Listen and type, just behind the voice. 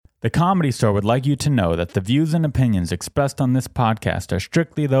The Comedy Store would like you to know that the views and opinions expressed on this podcast are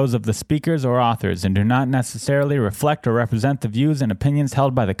strictly those of the speakers or authors and do not necessarily reflect or represent the views and opinions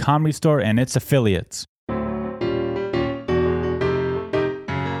held by the Comedy Store and its affiliates.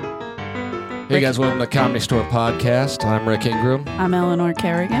 Hey guys, welcome to the Comedy Store podcast. I'm Rick Ingram. I'm Eleanor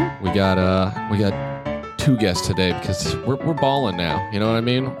Kerrigan. We got two guests today because we're balling now. You know what I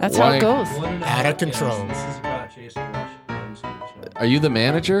mean? That's how it goes. Out of control. Are you the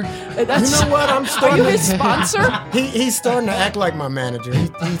manager? You know what? I'm Are starting. you his sponsor? He's starting to act like my manager.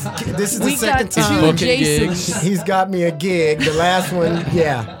 This is the We second got time two Booking Jasons. gigs. he's got me a gig. The last one,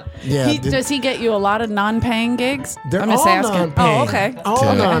 yeah. Does he get you a lot of non-paying gigs? They're I'm just all asking. non-paying. Oh, okay. All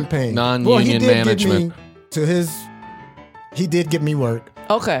Yeah. non-paying. Non-union management. He did give me work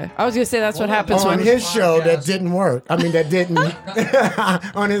Okay. I was gonna say that's what happens on when his show that didn't work. I mean, that didn't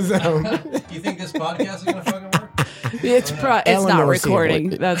on his own. You think this podcast is gonna fucking work? it's not Eleanor's here. recording.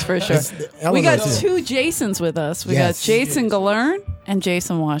 That's for sure. We got Eleanor's here. two Jasons with us. We Yes. got Jason Gillearn and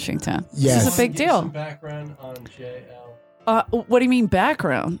Jason Washington. Yes. This is a big Give some deal. background on JL. What do you mean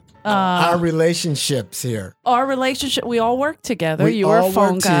background? Our relationships here. Our relationship. We all work together. We You were a all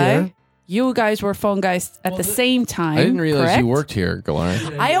phone worked guy. here. You guys were phone guys at the same time. I didn't realize correct? you worked here,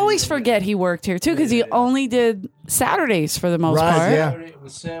 Gillearn. I always forget he worked here too because he only did Saturdays for the most Right, part. yeah. It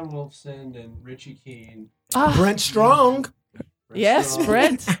was Sam Wolfson and Richie Keene. Ah, Brent Strong. yes,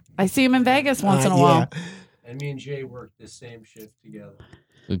 Brent. I see him in Vegas once in a while. Yeah. And me and Jay worked the same shift together.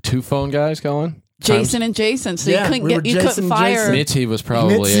 The two phone guys going? Jason and Jason. So Yeah, you couldn't we were you Jason couldn't and fire. Jason. Mitzi was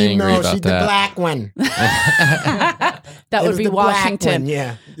probably Mitzi, angry no, about she's the that. black one. That It would was be the black Washington. one,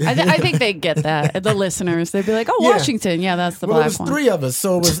 yeah. I think they get that. The listeners, they'd be like, "Oh, Yeah. Washington, yeah, that's the Well, it black was one. three of us,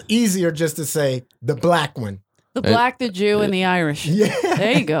 so it was easier just to say the black one. The black, the Jew, and the Irish. Yeah.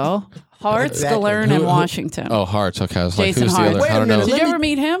 There you go. Hearts, Exactly. Gillearn, and Washington. Oh, Hearts. Okay, I was like, Jason who's Hart. the other? Wait a I don't know. minute. Did you let ever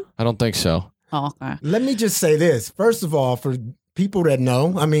meet him? I don't think so. Oh, okay. Let me just say this. First of all, for people that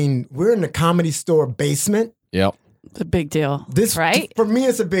know, I mean, we're in the Comedy Store basement. Yep. It's a big deal. This, right? For me,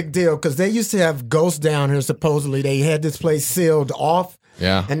 it's a big deal because they used to have ghosts down here, supposedly. They had this place sealed off.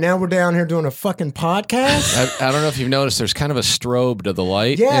 Yeah. And now we're down here doing a fucking podcast. I don't know if you've noticed, there's kind of a strobe to the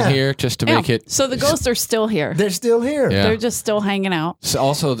light Yeah. in here just to make Yeah. it. So the ghosts are still here. They're still here. Yeah. They're just still hanging out. It's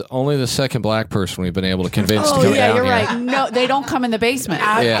also only the second black person we've been able to convince to Oh, go yeah, down you're here. right. No, they don't come in the basement.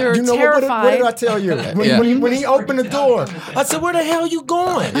 Yeah. They're You know terrified. what did I tell you? When he opened the door, I said, "Where the hell you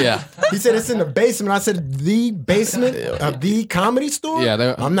going?" Yeah. He said, "It's in the basement." I said, "The basement of the Comedy Store?"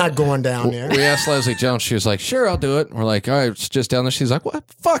 Yeah, I'm not going down there. We asked Leslie Jones. She was like, "Sure, I'll do it." We're like, "All right, it's just down there." She's like, "What?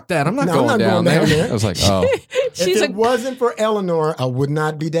 Fuck that! I'm not No, going I'm not down going down there." there. I was like, "Oh, She's If a it wasn't for Eleanor, I would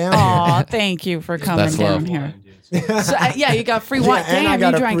not be down Aw, thank you for coming That's down love. here. So, yeah, you got free Yeah, wine. and I Damn, got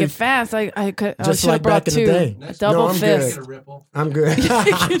you a drank free- it fast. I could. I Just should have like brought back in two. the day. A double No, I'm fist. Get a ripple. I'm good.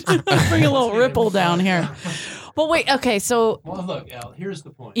 Bring a little ripple down here. Well, wait. Okay, so Well, look, Al, here's the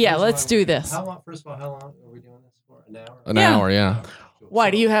point. Yeah, Here's let's why do we- this. How long, first of all, how long are we doing this for? An hour? an Yeah. hour, yeah." why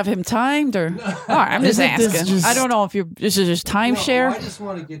do you have him timed or? All right, I'm just Isn't this asking. just- I don't know if you're. This is just timeshare. I just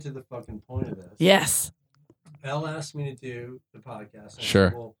want to get to the fucking point of this. Yes. Elle asked me to do the podcast. I Sure.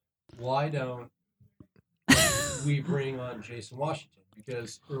 Said, well, why don't we bring on Jason Washington?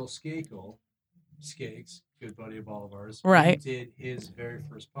 Because Earl Skakes, good buddy of all of ours, Right. he did his very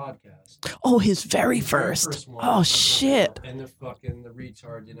first podcast. Oh, his very His very first. one. Oh shit. And the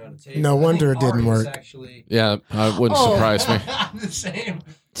retard didn't know how to tape. No I think wonder it didn't Ari was work. Actually, Yeah, it wouldn't Oh. surprise me. the same.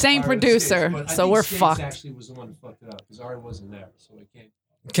 Same Ari was producer, Skakes, but I so think we're Skakes fucked. Actually, was the one who fucked it up because Ari wasn't there, so I can't.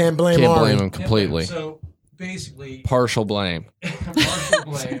 Can't blame Can't Ari. blame him can't blame completely. him. So basically, Partial blame. partial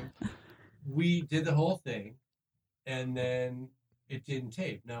blame. We did the whole thing, and then it didn't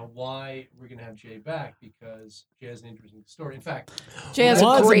tape. Now, why we're gonna have Jay back? Because Jay has an interesting story. In fact, Jay has a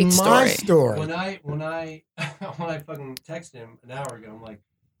Wasn't great my story. when I when I fucking texted him an hour ago, I'm like,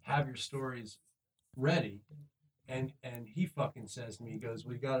 have your stories ready. And he fucking says to me, he goes,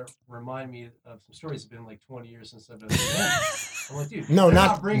 "We got to remind me of some stories. It's been like 20 years since I've done it." I'm like, dude, No, they're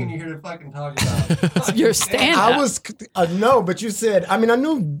not- bringing you here to fucking talk about Your stand-up. I was no, but you said. I mean, I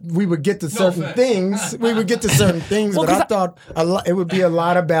knew we would get to certain offense. things. We would get to certain things, Well, but I 'cause thought it would be a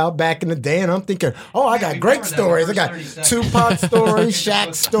lot about back in the day. And I'm thinking, oh, I got we great covered that stories. I in the got first 30 Tupac stories,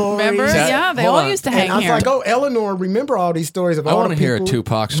 Shaq stories. Remember? Yeah, they Hold all on. used to And hang I was here. like, oh, Eleanor, remember all these stories of I all wanna the hear a people?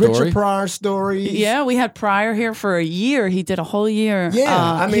 Tupac story. Richard Pryor stories. Yeah, we had Pryor here for a year. He did a whole year. Yeah,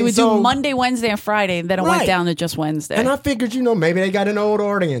 I he mean, would so- do Monday, Wednesday, and Friday, and then it went Right. down to just Wednesday. And I figured, maybe they got an old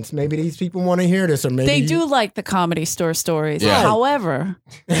audience. Maybe these people want to hear this, or maybe They do like the Comedy Store stories. Yeah. However,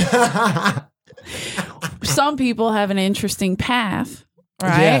 some people have an interesting path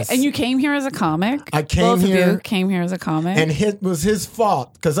right? Yes. And you came here as a comic. I came Both here- of you came here as a comic. And it was his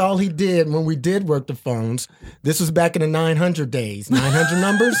fault because all he did when we did work the phones, this was back in the 900 days, 900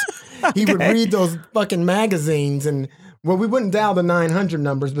 numbers. He would read those fucking magazines and, well, we wouldn't dial the 900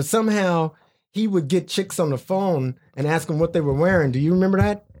 numbers, but somehow he would get chicks on the phone and ask them what they were wearing. Do you remember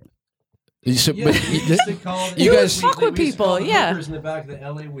that? You should, Yeah, but we used to call you the guys- LA Fuck with we used to call people, the yeah. hookers in the back of the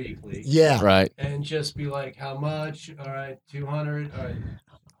LA Weekly. Yeah. right. And just be like, how much? All right, 200. All right,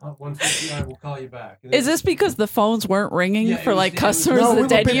 150. All right, we'll call you back. And Is this because the phones weren't ringing Yeah, it for was- like it was- customers No, we the would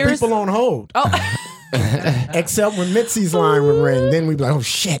dead put years? people on hold. Oh, Except when Mitzi's line would ring. Then we'd be like, oh,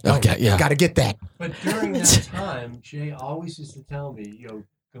 shit. Okay, yeah. Got to get that. But during that time, Jay always used to tell me,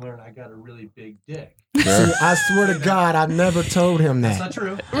 Gillearn, I got a really big dick. Sure. See, I swear to God, I never told him That's that. not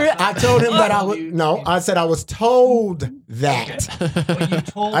true. I told him that I was, You- no, I said I was told that. Well, you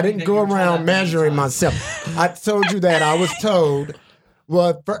told I me didn't that go you were told around that measuring many times. myself. I told you that I was told.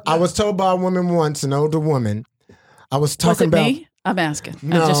 Well, I was told by a woman once, an older woman. I was was talking it about. me? I'm asking. I'm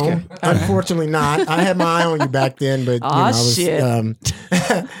No, just kidding. unfortunately not. I had my eye on you back then, but Aw, I was. shit.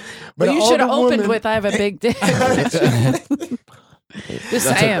 But Well, an you should have older opened woman- with "I have a big dick." Just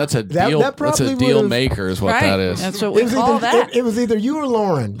saying. That's a That- deal. that That's a probably deal would've- maker, is what right. that is. That's what It we was, call either, that. it was either you or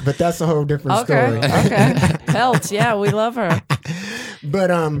Lauren, but that's a whole different Okay. story. Okay. Pelts. Yeah, we love her.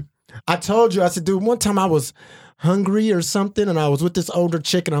 But I told you, I said, dude, one time I was hungry or something, and I was with this older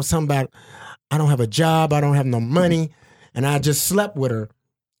chick, and I was talking about, I don't have a job, I don't have no money, and I just slept with her,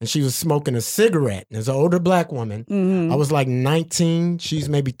 and she was smoking a cigarette. And it's an older black woman. Mhm. I was like 19, she's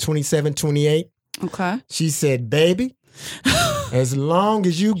maybe 27, 28. Okay. She said, baby, as long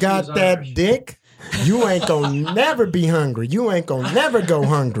as you got was that Irish. dick, you ain't gonna never be hungry. You ain't gonna never go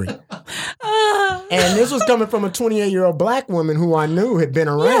hungry. And this was coming from a 28-year-old black woman who I knew had been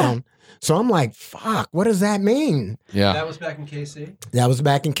around. So I'm like, fuck, what does that mean? Yeah. That was back in KC. That was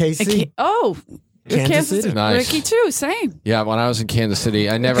back in KC. Oh, Kansas City. Nice. Ricky too. Same. Yeah, when I was in Kansas City,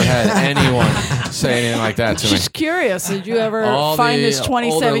 I never had anyone say anything like that to me. Just curious. Did you ever All find the this older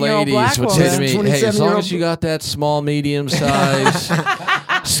 27-year-old ladies black would woman? say to me, hey, as long 27-year-old as you got that small, medium size,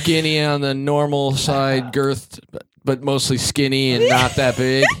 skinny on the normal side, girth, but mostly skinny and not that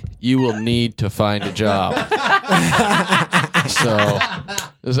big, you will need to find a job. So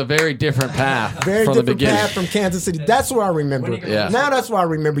there's a very different path Very from the different beginning. path from Kansas City. That's where I remember. When you go- Yeah. Now that's why I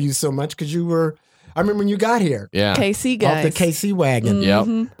remember you so much, because you were, I remember when you got here. Yeah. KC Off guys. the KC wagon. Yep.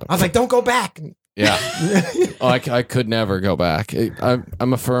 I was like, don't go back. Yeah. Oh, I could never go back.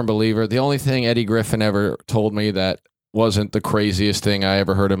 I'm a firm believer. The only thing Eddie Griffin ever told me that wasn't the craziest thing I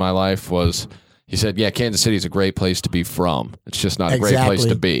ever heard in my life was, he said, yeah, Kansas City is a great place to be from. It's just not a great place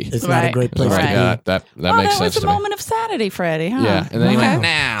to be. It's not a Right. great place Right. to be. Yeah, that Oh, makes that sense was a to me. moment of sanity, Freddie, huh? Yeah. And then he Okay. went,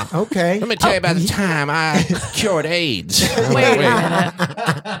 now, Okay. let me tell you about the time I cured AIDS. Wait a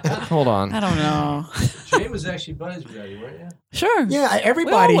minute. Hold on. I don't know. Jay was actually buddies with Eddie, weren't you? Sure. Yeah,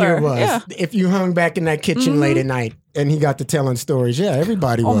 everybody We all here were, was. yeah. If you hung back in that kitchen late at night and he got to telling stories, yeah,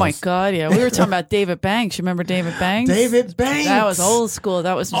 everybody Oh was. my God, yeah. We were talking about David Banks. You remember David Banks? David Banks. That was old school.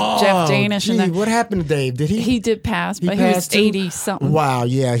 That was Oh, Jeff Danish. Gee, And what happened to Dave? Did he did pass, He but he was passed too? 80 something. Wow,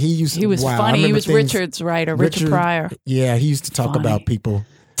 yeah, he used. He was wow, I funny. He remember was things- Richard's writer, Richard Pryor. Yeah, he used to talk Funny. about people.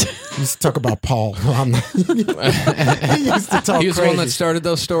 He used to talk about Paul. I'm not- he used to talk He was the crazy. one that started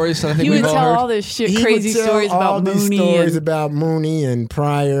those stories that I think He would we've all tell heard. all this shit, He would crazy tell stories all about these Mooney stories and about Mooney and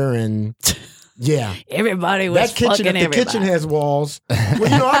Pryor and yeah. everybody was That kitchen, fucking if the everybody. kitchen has walls.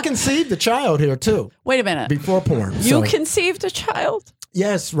 Well, I conceived a child here too Wait a minute. before porn. You so. conceived a child?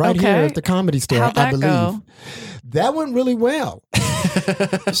 Yes, right Okay. here at the Comedy Store, How'd I that believe. go? That went really well.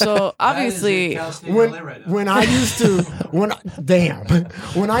 So obviously, That is in Cal State When, LA right now. when I used to when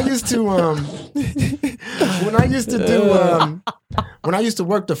I used to when I used to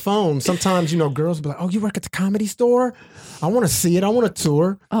work the phone, sometimes girls would be like, "Oh, you work at the Comedy Store? I want to see it. I want a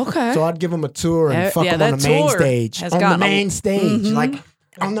tour." okay. So I'd give them a tour and fuck yeah, them on that the main tour stage. has On the gotten a- main stage, like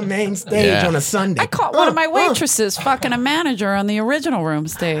on the main stage on a Sunday. I caught one of my waitresses fucking a manager on the original room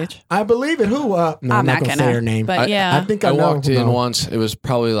stage. I believe it. Who? No, I'm not gonna say her name. But yeah, I think I, I know. walked in no. once. It was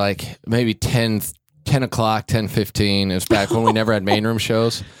probably like maybe 10 o'clock, 10:15. It was back when we never had main room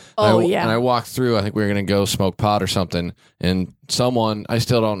shows. Oh, and yeah. And I walked through. I think we were going to go smoke pot or something. And someone, I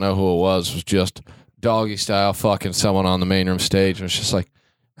still don't know who it was just doggy style fucking someone on the main room stage. And it's just like,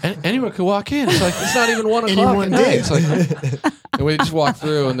 anyone could walk in. It's like, it's not even 1 o'clock Anyone at night. did. It's like, and we just walked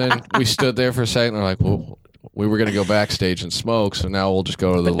through, and then we stood there for a second. And we're like, well, we were going to go backstage and smoke, so now we'll just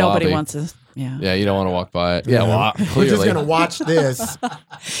go to the but nobody lobby. wants to. Yeah. Yeah, you don't want to walk by it. Yeah, well, We're clearly. just gonna watch this.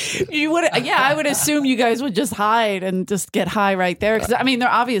 You would, yeah. I would assume you guys would just hide and just get high right there because I mean they're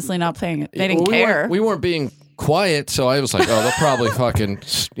obviously not paying it. They didn't Well, care. We weren't being quiet. So I was like, oh, they'll probably fucking,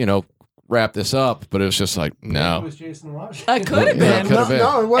 wrap this up. But it was just like, It no. was Jason Washington. It could have Yeah, been. could have been.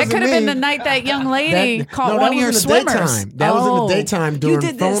 No, it It wasn't could have me. been the night that young lady caught one of your was in the swimmers. daytime. That was in the daytime during you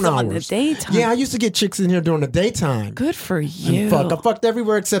did phone this hours. on the daytime. Yeah, I used to get chicks in here during the daytime. Good for And you. I fucked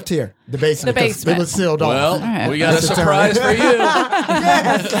everywhere except here, the basement. The 'cause basement. It was sealed Well, off. right. we got a That's the surprise time. for you.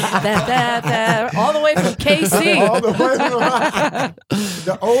 That, all the way from KC. All the way around.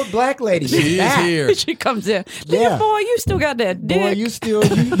 The old black lady. is She's back. here. She comes in. Yeah. Boy, you still got that dick. Boy, you still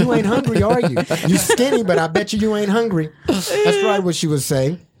you ain't hungry, are you? You skinny, but I bet you ain't hungry. That's probably what she was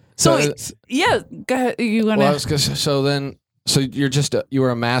saying. so, So, yeah, go ahead. You gonna? Well, I was gonna say, so you're just you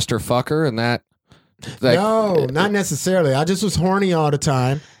were a master fucker, and that No, not necessarily. I just was horny all the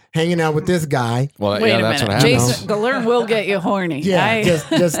time, hanging out with this guy. Well, Wait yeah, a that's minute. what happens. Jason Gillearn will get you horny. Yeah,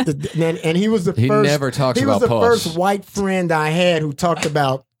 and he was the He first. never talks He was about the puss. first white friend I had who talked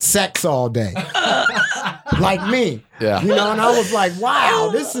about sex all day, like me. Yeah. You know, and I was like, wow,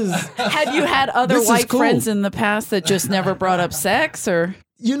 this is. Had you had other This is white cool. friends in the past that just never brought up sex, or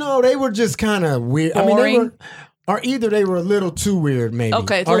You know, they were just kind of weird. I mean, they Boring? were, or either they were a little too weird, maybe.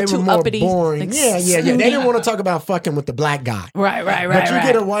 Okay, a or they little were too more uppity, boring. like Yeah. They snooty. didn't want to talk about fucking with the black guy. right? But you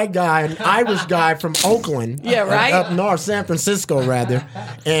get a white guy, an Irish guy from Oakland, Yeah, right. up north, San Francisco, rather,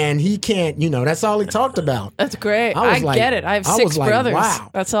 and he can't. That's all he talked about. That's great. I I, was like- get it. I have I 6 was like, brothers. wow.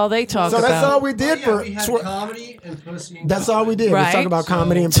 That's all they talk So about. that's all we did Yeah, for. we had comedy and pussy. And That's all we did. We Right. talk about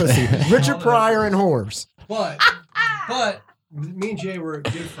comedy and pussy. Richard Pryor and whores. But me and Jay were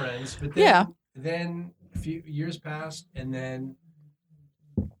good friends. But then, Yeah. then a few years passed, and then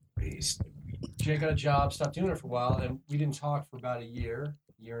Jay got a job, stopped doing it for a while, and we didn't talk for about a year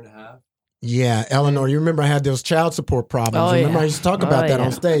and a half. Yeah, Eleanor, you remember I had those child support problems. Oh, Remember yeah. I used to talk about Oh, that yeah.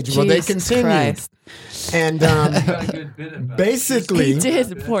 on stage. Well, they Jesus continued. Christ. And We got a good bit about it. basically, He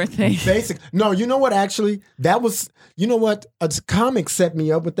did, poor thing. No, you know what? Actually, that was, you know what? A comic set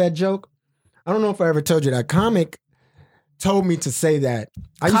me up with that joke. I don't know if I ever told you that. Comic told me to say that.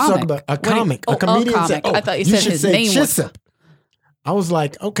 I used to talk Comic? about a What do you- comic. oh, A comedian a said, comic. I thought you said should his say name was- Chisholm. I was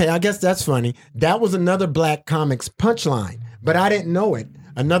like, okay, I guess that's funny. That was another black comic's punchline, but I didn't know it.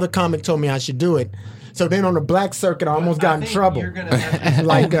 Another comic told me I should do it. So then on the black circuit, I almost got in trouble. You're gonna have to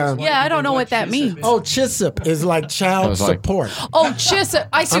Like, Yeah, I don't know what that means. Oh, Chisholm is like child was like- support. Oh, Chisholm.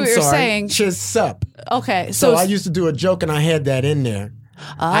 I see I'm what you're sorry, saying. Chisholm. Okay, So so I used to do a joke and I had that in there.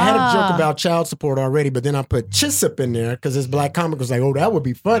 I had a joke Ah. about child support already, but then I put Chisholm in there because this black comic was like, oh, that would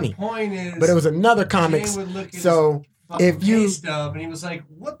be funny. point is, But it was another comic. Jay would look at So his if you. pay stub, and he was like,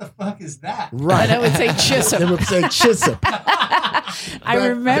 "What the fuck is that?" Right. and I would say It Chisholm. would say Chisholm. I But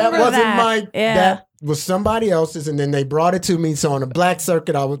remember that wasn't that. my. Yeah. That was somebody else's, and then they brought it to me. So on the black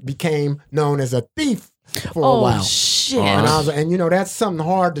circuit, became known as a thief for a oh while. shit. And I was, and that's something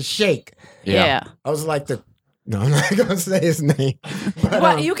hard to shake. yeah. I was like No, I'm not gonna say his name. But,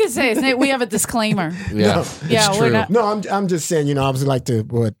 Well, you can say his name. We have a disclaimer. Yeah, No. it's Yeah, we're true. not- No, I'm just saying. I was like to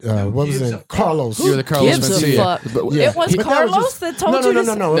what was gives his a name? fuck? Carlos. You were the Carlos Gives a Mencia. fuck. But- Yeah. It was But that was Carlos just- that told no, you no, to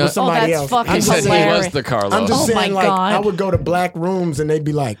no, no. It No. was somebody oh, that's else. fucking He said he hilarious. was the Carlos. I'm just Oh my saying, like, God. I would go to black rooms and they'd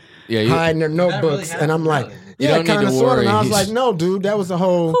be like Yeah, you- hiding their That really notebooks, and I'm like, happened, You yeah, don't need kind of to sort of. worry. And I was He's- like, no, dude, that was a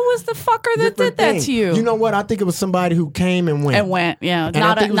whole Who was the fucker that different did that thing. to you? You know what? I think it was somebody who came and went. And went, yeah, And I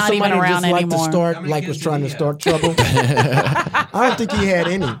not think it was not even somebody who around just liked anymore. to start, How many like kids was did trying he to have? start trouble. I don't think he had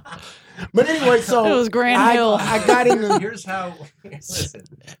any. But anyway, so It was Grand Hill. I got into. Here's how. Listen,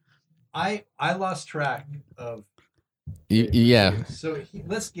 I lost track of. yeah. So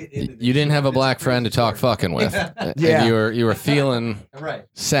let's get into. You didn't have a black friend to talk fucking with. Yeah. And you were feeling Right.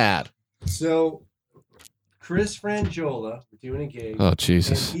 sad. So, Chris Frangiola, we're doing a gig. Oh And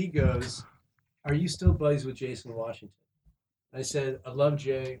Jesus. he goes, "Are you still buddies with Jason Washington?" I said, "I love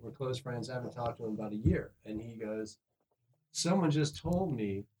Jay. We're close friends. I haven't talked to him about a year." And he goes, "Someone just told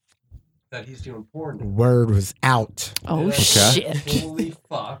me that he's doing porn now." Word was out. Oh And I shit! said, "Holy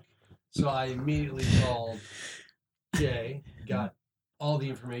fuck!" So I immediately called Jay, got all the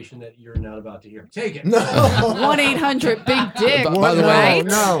information that you're not about to hear. Take it. No. 1-800 Big Dick. By the way, right?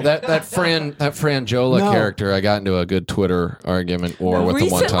 no. That Frangiola No. character, I got into a good Twitter argument war with him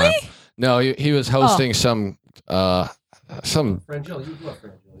one time. Recently? No, he was hosting some Frangiola, you love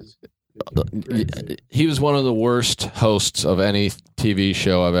Frangiola. He's good. he was one of the worst hosts of any TV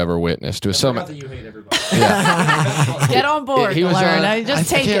show I've ever witnessed. It was I some. forgot that you hate everybody. Yeah. Get on board, He was Gillearn. on, I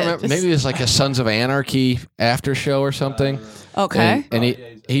just I take can't it. remember, maybe it was like a Sons of Anarchy after show or something. Okay. And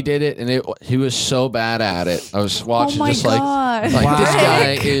he did it, and he was so bad at it. I was watching my just God. like Wow. this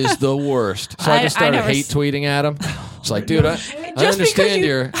guy is the worst. So I just I started never hate tweeting at him. It's like, dude, I because understand you-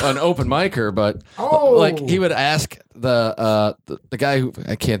 you're an open micer, but Oh. like he would ask the guy who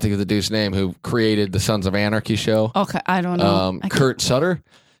I can't think of the dude's name who created the Sons of Anarchy show. Okay, I don't know. I Kurt Sutter.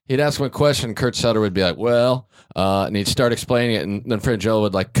 He'd ask him a question. Kurt Sutter would be like, "Well," and he'd start explaining it, and then friend Joe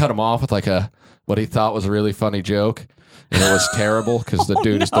would like cut him off with like what he thought was a really funny joke, and it was terrible because the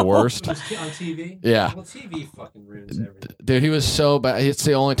dude is the worst. On TV? Yeah. Well, TV fucking ruins everything. Dude, he was so bad. It's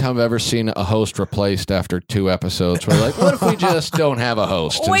the only time I've ever seen a host replaced after 2 episodes. We're like, what if we just don't have a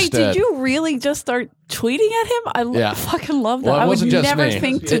host Wait, instead? did you really just start tweeting at him? I Yeah. fucking love that. Well, it I would wasn't just never me.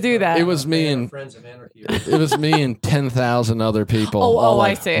 think to do that. It was me and Friends of Anarchy. it was me and 10,000 other people. Oh, all I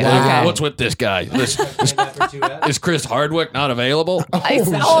like, see. "Wow, Okay. What's with this guy? Named after two ads. Is Chris Hardwick not available?"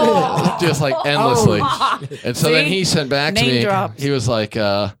 Oh. Just like endlessly. And so then See? he sent back to Name me. drops. He was like,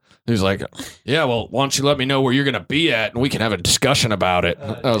 yeah, well, why don't you let me know where you're going to be at, and we can have a discussion about it.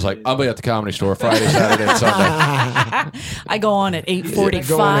 I was like, I'll be at the Comedy Store Friday, Saturday, and Sunday. I go on at Going at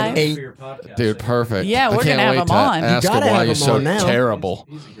 8:45. 8. For your podcast. Dude, perfect. Yeah, I we're can't gonna have wait him to on. You ask him gotta why have he's him so on now. terrible.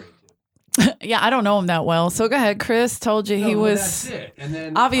 He's a great dude. Yeah, I don't know him that well. So go ahead, Chris. Told you he No, well, was. that's it. And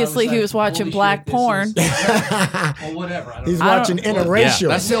then obviously I he was watching holy black shit, this porn. is- well, whatever. I don't He's know. watching Yeah, interracial.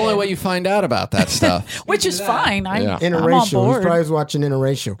 that's the only way you find out about that stuff. Which is fine. I'm Yeah. on Interracial. He's board. probably watching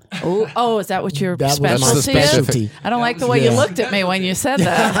interracial. Oh, is that what your That was my specialty That's the is? specialty. I don't like the way you Yeah. looked at me when you said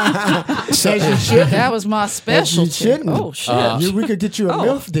that. As you should. That was my As you specialty. shouldn't. Oh shit! We could get you a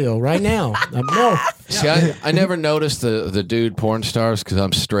MILF deal right now. A MILF. See, I never noticed the dude porn stars because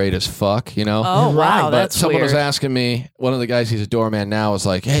I'm straight as fuck, you know? Oh wow, But that's someone weird. was asking me, one of the guys, he's a doorman now, was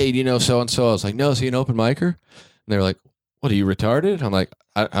like, "Hey, do you know so-and-so?" I was like, "No, is he an open micer?" And they were like, "What, are you retarded?" I'm like,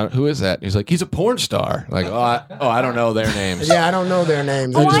 who is that? And he's like, "He's a porn star." I'm like, I don't know their names. Yeah, I don't know their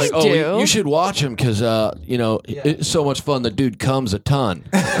names. Oh, He's I like, do. You should watch him because, it's so much fun. The dude comes a ton.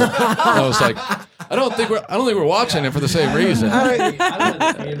 I was like, I don't think we're watching it for the same reason. I don't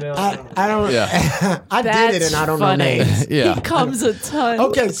know the female. I don't. Yeah. I That's did it, and I don't funny. know names. Yeah. He comes a ton.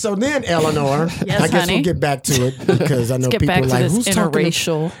 Okay, so then Eleanor, Yes, I guess honey. we'll get back to it because I know Let's get people back are to like, this who's talking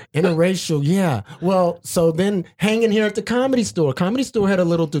interracial. interracial? Yeah. Well, so then hanging here at the Comedy Store. Comedy Store had a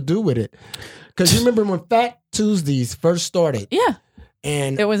little to do with it because you remember when Fat Tuesdays first started, Yeah,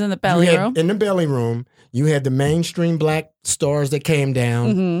 and it was in the you belly had- room. in the belly room. You had the mainstream black stars that came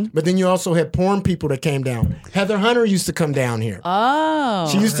down, Mm-hmm. but then you also had porn people that came down. Heather Hunter used to come down here. Oh,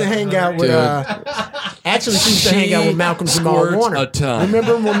 She used to hang out with. Actually, she used to hang out with Malcolm Jamal squirts Warner. a ton.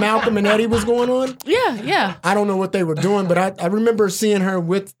 Remember when Malcolm and Eddie was going on? yeah. I don't know what they were doing, but I remember seeing her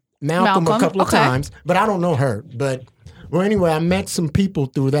with Malcolm a Malcolm, couple of okay. times. But I don't know her. But well, anyway, I met some people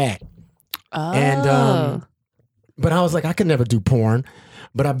through that, Oh. and but I was like, I could never do porn.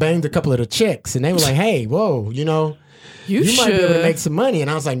 But I banged a couple of the chicks, and they were like, "Hey, whoa, you know, you you might be able to should. make some money." And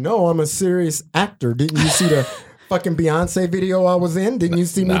I was like, "No, I'm a serious actor. Didn't you see the fucking Beyonce video I was in? Didn't you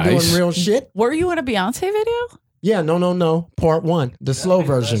see me Nice. doing real shit?" Were you in a Beyonce video? Yeah, no. Part 1, the slow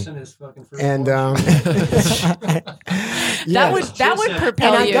version. Lesson is fucking free And porn. That would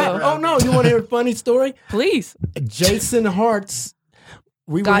propel and I you. got, oh no, you want to hear a funny story? Please. Jason Hart's.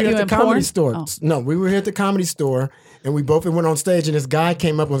 We Got were here you at in the Comedy porn? Store. Oh. No, we were here at the Comedy Store, and we both went on stage, and this guy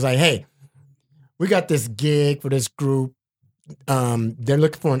came up and was like, "Hey, we got this gig for this group. They're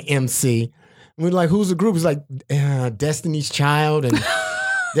looking for an MC." And we were like, "Who's the group?" He's like, "Destiny's Child," and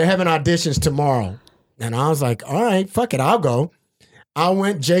they're having auditions tomorrow. And I was like, "All right, fuck it, I'll go." I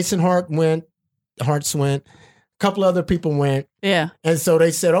went. Jason Hartz went. A couple other people went. Yeah. And so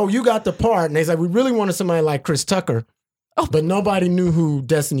they said, "Oh, you got the part." And they said, "We really wanted somebody like Chris Tucker." Oh. But nobody knew who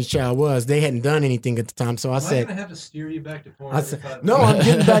Destiny's Child was. They hadn't done anything at the time. So I Am I said, gonna have to steer you back to porn? I said, "No, I'm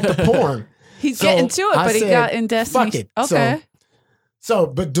getting back to porn." He's So getting to it, I but he said, got in Destiny. "Fuck it." Okay. So,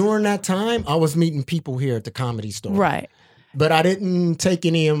 but during that time, I was meeting people here at the Comedy Store. Right. But I didn't take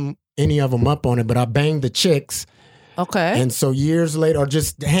any of them up on it. But I banged the chicks. Okay. And so years later, or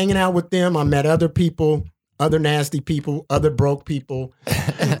just hanging out with them, I met other people, other nasty people, other broke people.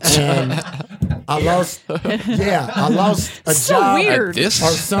 And I lost a So job weird. This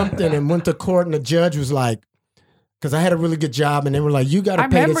or something and went to court, and the judge was like, because I had a really good job, and they were like, "You got I to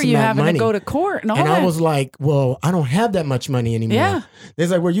pay remember this you amount of having money." to go to court and all and that. I was like, "Well, I don't have that much money anymore." Yeah. They're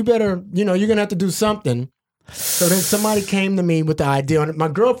like, "Well, you better, you're going to have to do something." So then somebody came to me with the idea. My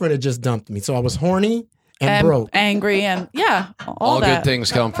girlfriend had just dumped me. So I was horny and broke. angry, and all All that. good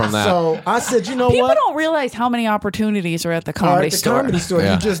things come from that. So I said, you know People what? don't realize how many opportunities are at the Or comedy at the store. comedy store,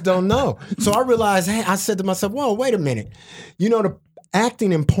 Yeah. you just don't know. So I realized, hey, I said to myself, whoa, wait a minute. You know, the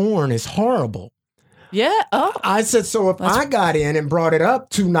acting in porn is horrible. Yeah. Oh. I said, so if I got in and brought it up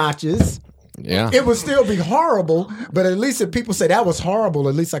 2 notches, Yeah. it would still be horrible. But at least if people say that was horrible,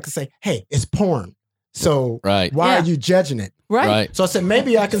 at least I could say, hey, it's porn. So Right. why Yeah. are you judging it? Right. Right. So I said,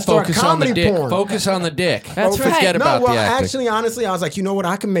 maybe I can start Focus on the comedy dick. porn. Focus on the dick. That's right. Forget No, about well, the acting. actually, honestly, I was like, you know what?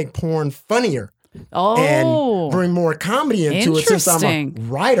 I can make porn funnier Oh. and bring more comedy into it since I'm a Interesting.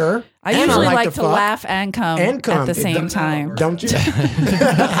 writer. I and usually like to fuck. laugh and come at the same time. Don't you?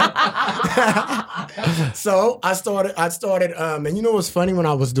 So I started, and you know what's funny when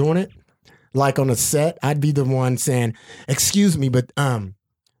I was doing it? Like on a set, I'd be the one saying, excuse me, but that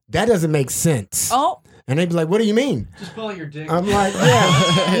doesn't make sense. Oh. And they'd be like, what do you mean? Just pull out your dick. I'm like,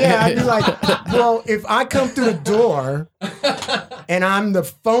 yeah. I'd be like, well, if I come through the door and I'm the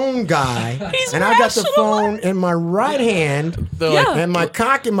phone guy and I got the phone in my right hand and my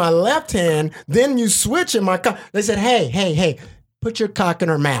cock in my left hand, then you switch in my cock. They said, hey, put your cock in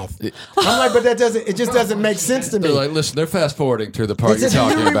her mouth. I'm like, but it just doesn't make sense to me. They're like, listen, they're fast forwarding through the part They you're said,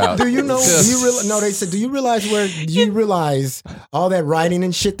 talking about. Do you know? No, they said, do you realize you realize all that writing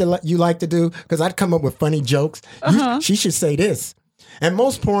and shit that you like to do? Because I'd come up with funny jokes. She should say this. And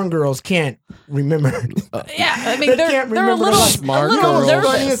most porn girls can't remember. Yeah, I mean, They they're can't a remember little, the smart a little girls. What's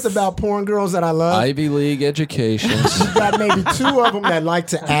nervous. funniest about porn girls that I love? Ivy League educations. You got maybe 2 of them that like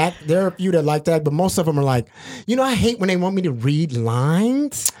to act. There are a few that like to act, but most of them are like, I hate when they want me to read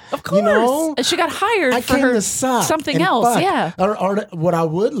lines. Of course. You know? And she got hired I for came her to suck something and else. fuck. Yeah. Or what I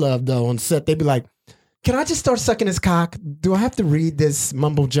would love though on set, they'd be like, can I just start sucking his cock? Do I have to read this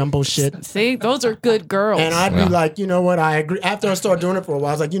mumbo jumbo shit? See, those are good girls. And I'd be like, you know what? I agree. After I started doing it for a while,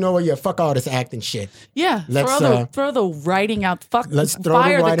 I was like, you know what? Yeah, fuck all this acting shit. yeah, let's, throw the writing out. Fuck, let's throw the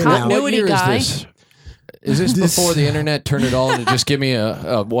fire the writing out. What continuity year guy. is this? Is this before the internet turned it on and just give me a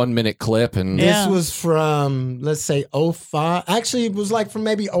 1-minute clip? And Yeah. This was from, let's say, 05. Actually, it was like from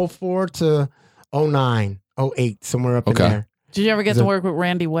maybe 04 to 09, 08, somewhere up in Okay. there. Did you ever get to work with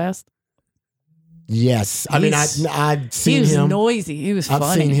Randy West? Yes. I mean, He's- I'd He seen was him. noisy. He was I've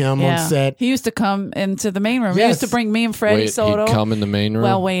funny. seen him on Yeah. set. He used to come into the main room. He Yes. used to bring me and Freddie wait, Soto. he'd come in the main room?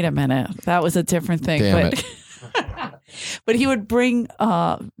 Well, wait a minute. That was a different thing. Damn but it. but he would bring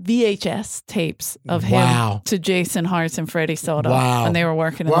VHS tapes of him Wow. to Jason Hartz and Freddie Soto Wow. when they were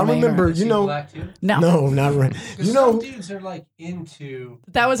working Well, I in the main remember, room. you know, Black too? No, no, not right. Because You some know, dudes are like into.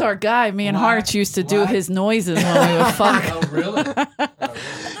 that was our guy. Me and Black- Hartz used to do black- his noises when we would fuck. Oh really?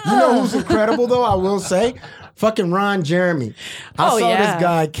 you know who's incredible though? I will say, fucking Ron Jeremy. I Oh, saw yeah. this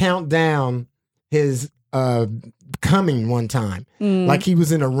guy count down his coming one time. Like he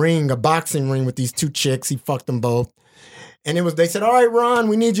was in a boxing ring with these 2 chicks. He fucked them both. And they said, all right, Ron,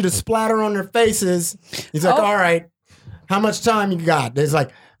 we need you to splatter on their faces. He's like, Oh. all right, how much time you got? He's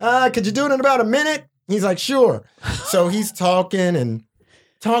like, could you do it in about a minute? He's like, sure. So he's talking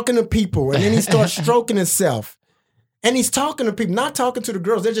to people, and then he starts stroking himself. And he's talking to people, not talking to the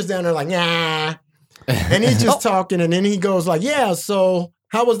girls. They're just down there like, nah. And he's just talking, and then he goes like, yeah, so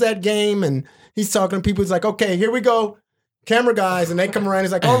how was that game? And he's talking to people. He's like, okay, here we go. Camera guys. And they come around.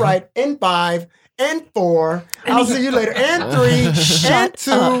 He's like, all right, in 5, and 4. I'll see you later. And 3, and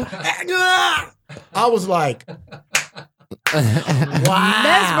 2. I was like, wow.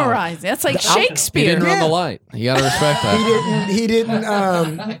 Mesmerizing. That's like He Shakespeare. didn't run the light. You got to respect that. He didn't,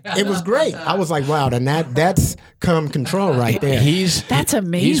 it was great. I was like, wow, then that's control right there. That's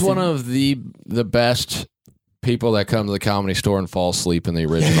amazing. He's one of the best people that come to the Comedy Store and fall asleep in the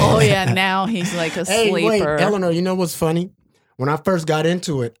original. Oh yeah, now he's like a Hey, wait, sleeper. Eleanor, you know what's funny? When I first got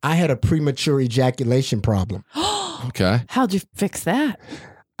into it, I had a premature ejaculation problem. Okay. How'd you fix that?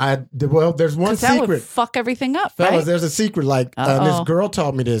 There's one 'Cause that would secret. fuck everything up, Fellas, right? there's a secret. Like, this Uh-oh. girl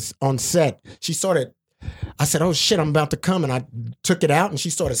taught me this on set. I said, oh shit, I'm about to come. And I took it out and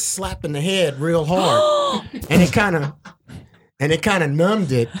she started slapping the head real hard. and it kind of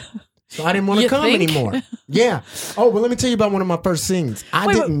numbed it. So I didn't want to You come think? anymore. Yeah. Oh, well, let me tell you about one of my first scenes. I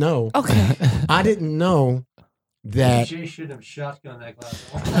Wait, didn't know. Okay. I didn't know that. DJ should have shotgun that glass.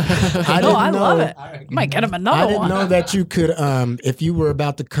 I No, didn't I know, love it. Might get him I another didn't one. know that you could, if you were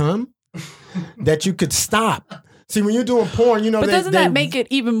about to come, that you could stop. See, when you're doing porn, you know, But doesn't that make it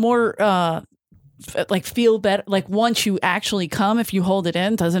even more like feel better? Like once you actually come, if you hold it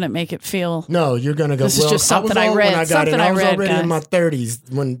in, doesn't it make it feel? No, you're gonna go. This is well, just something I I was old read. when I got Something in. I I was read, already guys. in my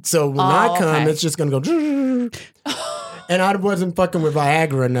 30s when I come, okay. it's just gonna go. And I wasn't fucking with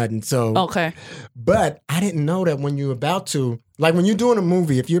Viagra or nothing. So Okay. but I didn't know that when you're about to, Like when you're doing a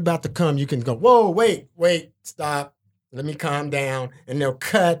movie, if you're about to come, you can go, whoa, wait, stop. Let me calm down. And they'll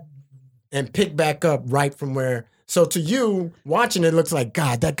cut and pick back up right from where. So to you, watching it looks like,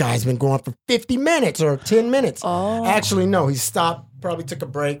 God, that guy's been going for 50 minutes or 10 minutes. Oh. Actually, no, he stopped, probably took a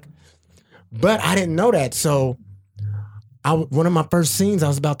break. But I didn't know that. So one of my first scenes, I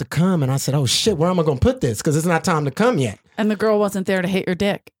was about to come and I said, oh shit, where am I going to put this? Because it's not time to come yet. And the girl wasn't there to hit your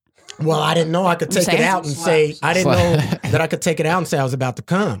dick. Well, I didn't know I could take it out and say, I didn't know that I could take it out and say I was about to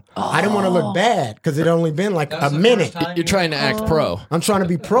come. I didn't want to look bad because it only been like a minute. You're trying to act pro. I'm trying to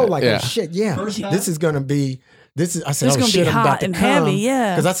be pro, like, Yeah. oh shit, yeah. This is going to be, I said, It's oh gonna shit, be I'm about hot to and come. heavy,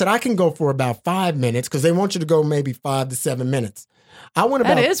 yeah. Because I said, I can go for about 5 minutes because they want you to go maybe 5 to 7 minutes. I went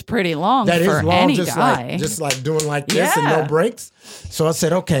about. That is pretty long That for is long, any just guy. like doing like this and Yeah. no breaks. So I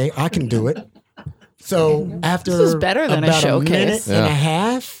said, okay, I can do it. So after This is better than a about showcase. minute and a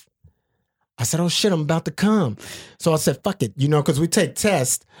half, I said, oh shit, I'm about to come. So I said, fuck it, because we take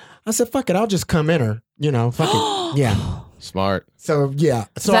tests. I said, fuck it, I'll just come in her, fuck it. Yeah. Smart. So yeah.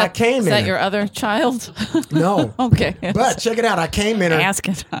 So I came in Is that her. your other child? No. Okay. But check it out, I came in her.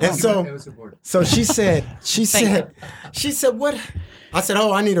 Asking. And It so was important. she said, what? I said,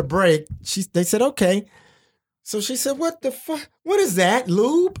 oh, I need a break. They said, okay. So she said, what the fuck? What is that,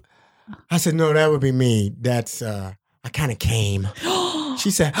 lube? I said, no, that would be me. That's, I kind of came.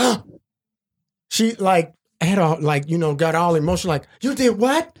 She said, huh? She had all, got all emotional, like, you did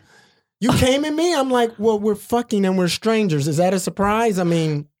what? You came in me? I'm like, well, we're fucking and we're strangers. Is that a surprise? I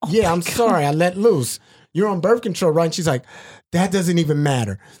mean, yeah, I'm sorry. I let loose. You're on birth control, right? And she's like, that doesn't even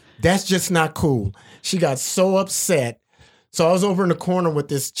matter. That's just not cool. She got so upset. So I was over in the corner with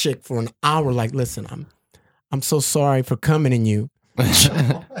this chick for an hour, like, listen, I'm so sorry for coming in you.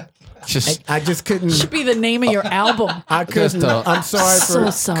 I just couldn't. Should be the name of your album. I couldn't. I'm sorry So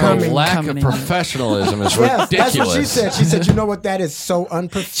for sorry. coming. Lack coming of in. professional,ism is Yes, ridiculous. that's what she said. She said, you know what? That is so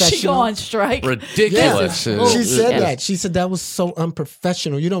unprofessional. She go on strike. Ridiculous. Yes. She said Yes. that. She said that was so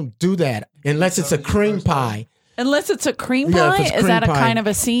unprofessional. You don't do that unless it's a cream pie. Unless it's a cream Yeah, if pie. it's Is cream that a pie. kind of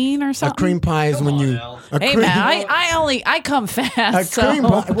a scene or A something? cream pie is when you. Al. A Hey cream, man, I come fast. a so cream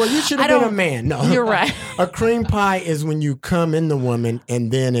pie. Well, you should I have been a don't- man. No, You're right. A cream pie is when you come in the woman and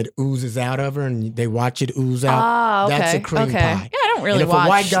then it oozes out of her and they watch it ooze out. Ah, okay. That's a cream okay. pie. Yeah, I don't really and if watch a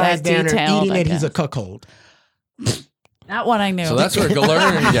white guy's that down there detailed, eating I it, he's a guess. cuckold. That one I knew. So that's where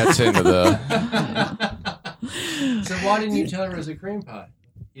Gillearn gets into the. So why didn't you tell her it was a cream pie?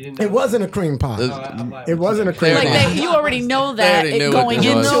 You didn't know It wasn't a cream pie. It wasn't a cream like pie. you already know that already knew it what going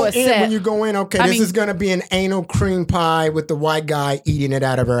this was. into a And set. when you go in, okay, I this mean- is going to be an anal cream pie with the white guy eating it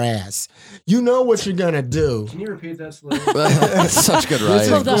out of her ass. You know what you're going to do. Can you repeat that slowly? Such good This is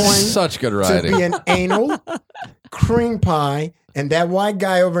writing. going Such good To writing. be an anal cream pie, and that white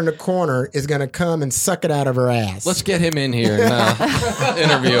guy over in the corner is going to come and suck it out of her ass. Let's get him in here and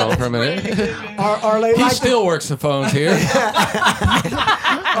interview him for a minute. Or they He like still works the phones here.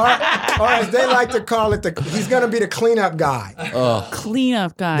 or as they like to call it, he's going to be the cleanup guy.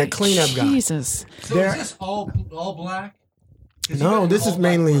 Cleanup guy. The cleanup guy. Jesus. So There- is this all black? 'Cause you No, got this all is black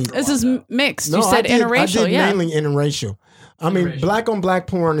mainly. women for a This while is now. mixed. No, you said I did interracial, yeah. mainly interracial. I mean, Interracial. black on black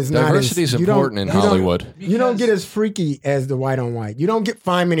porn is Diversity is not as, you don't- important in you don't- Hollywood. You don't Because- get as freaky as the white on white. You don't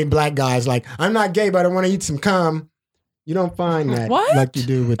find many black guys like, I'm not gay, but I want to eat some cum. You don't find that What? like you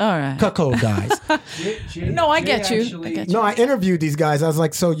do with All right. cuckold guys. No, I get you. I get you. No, I interviewed these guys. I was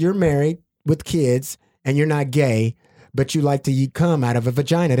like, so you're married with kids and you're not gay, but you like to eat cum out of a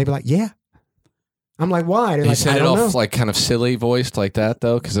vagina. They'd be like, yeah. I'm like, why? They're He like, said I it don't all know. like kind of silly voiced like that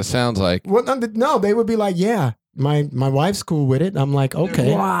though, because it sounds like Well, no, they would be like, yeah, my wife's cool with it. I'm like,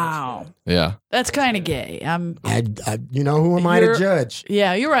 okay. Wow. yeah. That's kind of gay. You know, who am I to You're- judge?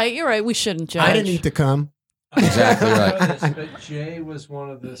 Yeah, you're right. You're right. We shouldn't judge. I didn't eat the cum. Exactly I right. don't know this, but Jay was one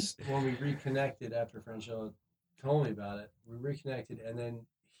of the when we reconnected after Franchella told me about it. We reconnected, and then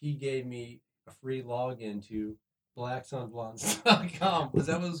he gave me a free login to blacksonblondes.com. Was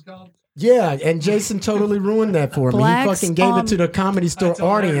that what it was called? Yeah, and Jason totally ruined that for me. Blacks He fucking gave on- it to the Comedy Store told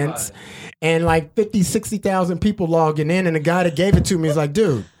audience, everybody. and like 50, 60,000 people logging in, and the guy that gave it to me is like,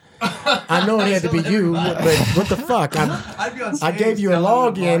 dude, I know it had to be you, but what the fuck? I'd be on I stage gave you a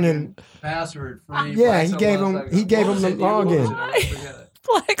telling him login to and password free. Yeah, he gave him the login.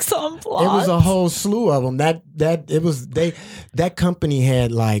 Blacks on it blondes. was a whole slew of them. That company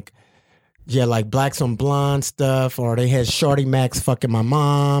had like Blacks on Blonde stuff, or they had Shorty Max fucking my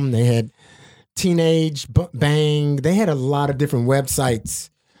mom. They had Teenage Bang. They had a lot of different websites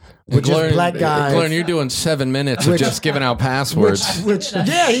with just black guys. Gillearn, you're doing 7 minutes of just giving out passwords.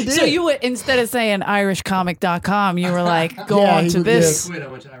 Yeah, he did. So you would, instead of saying irishcomic.com, you were like, go Yeah, on he to would this. Quit. I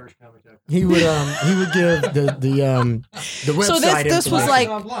went to irishcomic.com. he would give the website. So this was information. like-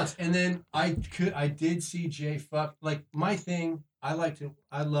 on blunts. And then I did see Jay fuck. Like, my thing,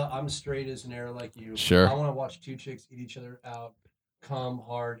 I'm straight as an arrow like you. Sure. I want to watch two chicks eat each other out, come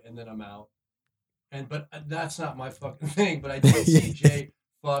hard, and then I'm out. But that's not my fucking thing. But I did see Jay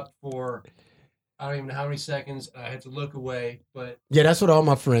fuck for, I don't even know how many seconds. I had to look away, but Yeah, that's what all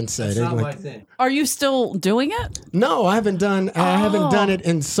my friends say. that's They're not like, my thing. Are you still doing it? no, I haven't done it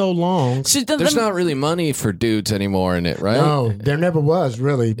in so long. So There's not really money for dudes anymore in it, right? No, there never was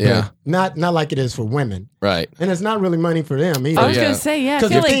really. But Yeah. not like it is for women, Right. and it's not really money for them either. I was Yeah. going to say, yeah, I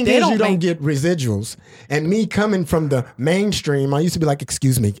Because feel the like thing they is, don't you don't make... get residuals. And me coming from the mainstream, I used to be like,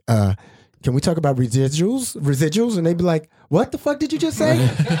 "Excuse me, can we talk about residuals?" And they'd be like, "What the fuck did you just say?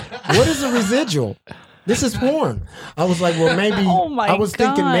 What is a residual? This is porn." I was like, "Well, maybe." Oh my I was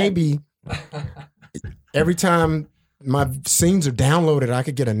thinking God. maybe every time my scenes are downloaded, I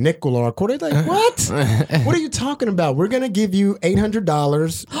could get a nickel or a quarter. They're like, what? What are you talking about? We're gonna give you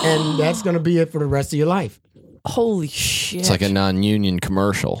 $800, and that's gonna be it for the rest of your life. Holy shit. It's like a non-union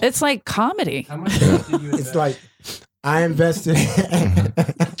commercial. It's like comedy. How much did you invest? It's like I invested.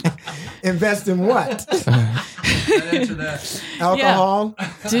 Invest in what? I'd answer that. Alcohol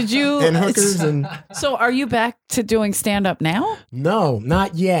Did you... and hookers and So are you back to doing stand-up now? no,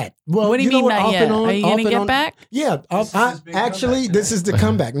 not yet. Well, What do you mean know not off yet? and on- Are you off going to and get on- back? Yeah, This is his big actually, comeback this now. is the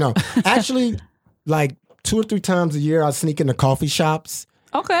comeback. No, actually, like 2 or 3 times a year, I sneak into coffee shops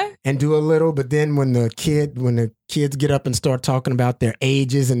Okay. and do a little. But then when the kids get up and start talking about their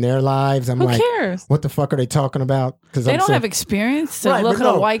ages and their lives, I'm Who like, cares? what the fuck are they talking about? Because They don't have experience to look at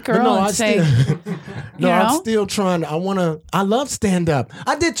a white girl and say, no, you I'm know? still trying. I love stand up.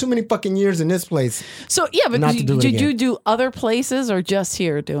 I did too many fucking years in this place. so yeah, but Not to do it did again. you do other places or just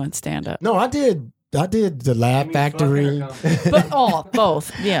here doing stand-up? No, I did the Laugh mean Factory. fucking But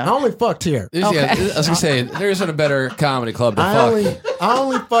both, I yeah. only fucked here. Yeah, I was gonna say there isn't a better comedy club to fuck. I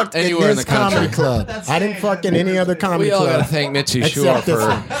only fucked in Anywhere in this the country. comedy club. I didn't fuck in any other comedy We all club. gotta thank Mitzi Shore Except this for.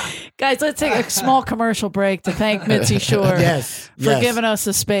 one. Guys, let's take a small commercial break to thank Mitzi Shore Yes, for yes. giving us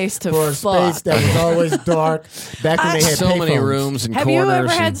a space to For a fuck. space that was always dark back when they had So many payphones. rooms and Have you corners. ever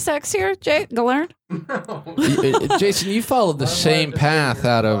had and- sex here, Jay Gillearn? Jason, you followed the same path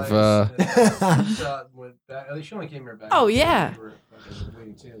out of. At least she only came here back. Oh, yeah. You were fucking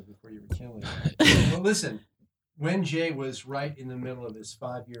waiting too before you were killing. Well, listen, when Jay was right in the middle of his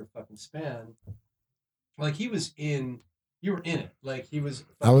 5-year fucking span, like he was in, you were in it. Like he was.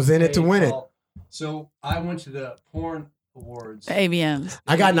 I was in it to win it. So I went to the porn awards. AVNs.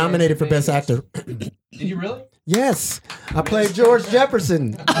 I got nominated for Best Actor. Did you really? Yes, I played George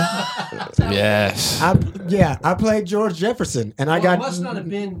Jefferson. Yes. I played George Jefferson, and I Well, got. it must not have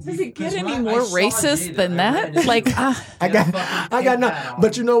been. Does it get because any when I more saw Jay racist than I ran that? into Like, him. I got no.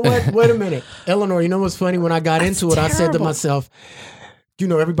 But you know what? Wait a minute, Eleanor. You know what's funny? When I got That's into it, I said to terrible. myself, you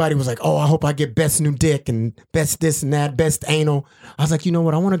know, everybody was like, "Oh, I hope I get best new dick and best this and that, best anal." I was like, you know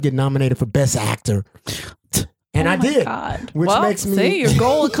what? I want to get nominated for Best Actor, and oh I my did. God. Which well, makes me- see your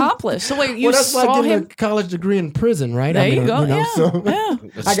goal accomplished. So wait, you Well, that's like saw getting him. a college degree in prison, right? There you go. Yeah, so yeah.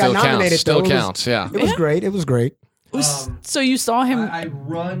 It I got still nominated, Counts. Still though. It was- counts. Yeah. it was Yeah. great. It was great. So you saw him. I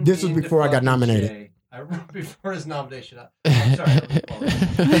run. This was into before I got fucking nominated. Jay. I run before his nomination. I'm sorry. I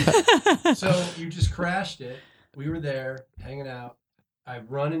don't recall. So you just crashed it. We were there hanging out. I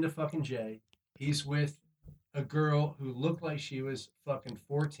run into fucking Jay. He's with a girl who looked like she was fucking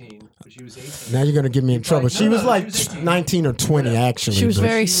 14, but she was 18. Now you're gonna get me in trouble. No, She was no, like she was 18. 19 or 20, actually. She was but-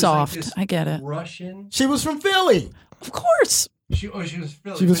 very She was like soft. this I get it. Russian. She was from Philly. Of course. She was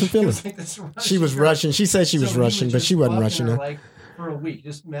Philly. She was but from Philly. like this She was girl. Russian. She said she was So he Russian, but just she wasn't fucking Russian. her, huh? like for a week,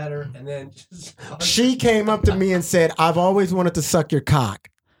 just met her, and then just. She came up to me and said, "I've always wanted to suck your cock,"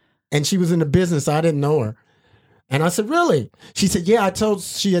 and she was in the business. I didn't know her, and I said, "Really?" She said, "Yeah."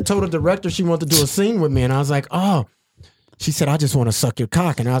 She had told the director she wanted to do a scene with me, and I was like, "Oh." She said, "I just want to suck your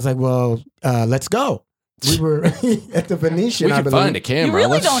cock," and I was like, "Well, let's go." We were at the Venetian. We I can believe. find a camera. You really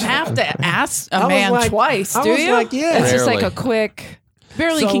Let's- don't have to ask I a was man like- twice, I do was you? like, yeah. It's just like Rarely. a quick.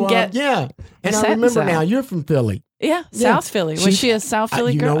 Barely So, can get. yeah. And I sentence remember now out. you're from Philly. Yeah, Yeah. South Philly. Was She- she a South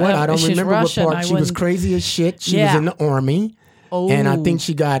Philly You girl? know what? I don't She's remember Russian. what part. I She was wouldn't- crazy as shit. She Yeah. was in the army, Oh, and I think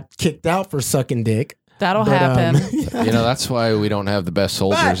she got kicked out for sucking dick. that'll But, happen. You know, that's why we don't have the best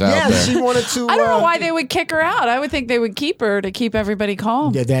soldiers But, out yeah, there. she wanted to. I don't know why they would kick her out. I would think they would keep her to keep everybody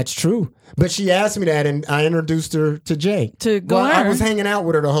calm. Yeah, that's true. But she asked me that, and I introduced her to Jay. To Well, I Gillearn. was hanging out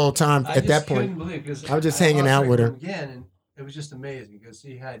with her the whole time I at that just couldn't point. believe it 'cause I was just hanging out with her. Again, and it was just amazing because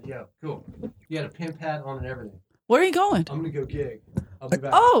he had cool. He had a pimp hat on and everything. Where are you going? I'm gonna go gig. I'll be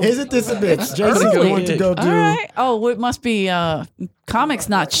back. Oh, Isn't this a bitch? It's Jason's early. going to go do. all right. Oh, it must be comics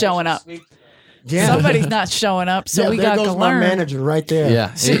not showing up. Yeah. Somebody's not showing up, so Yeah, we there got goes my Gillearn. manager right there.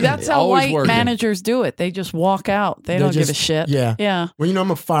 Yeah. See, that's how Always white working. managers do it. They just walk out. They don't give a just- shit. Yeah. Yeah. Well, I'm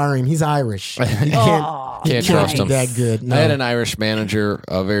gonna fire him. He's Irish. He can't, Oh, Can't nice. trust him. that good. No. I had an Irish manager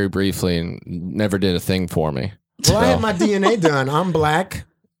very briefly and never did a thing for me. Well, I So- had my DNA done. I'm black,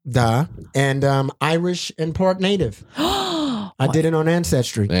 and Irish and part native. I did it on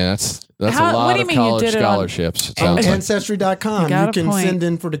Ancestry. Yeah, that's How- a what lot do you of mean you college did it on- scholarships. It On sounds like. Ancestry.com, You got you a can point. send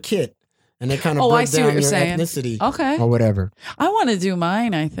in for the kit, and they kind of Oh, I break see down what you're your saying. ethnicity Okay. or whatever. I want to do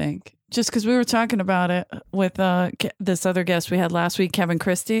mine, I think. Just because we were talking about it with this other guest we had last week, Kevin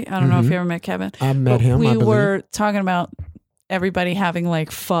Christie. I don't know if you ever met Kevin. I met But him. We I believe. were talking about everybody having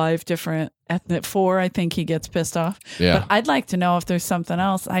like 5 different ethnic, 4, I think he gets pissed off. Yeah. But I'd like to know if there's something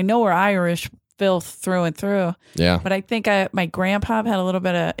else. I know we're Irish filth through and through, Yeah. but I think my grandpa had a little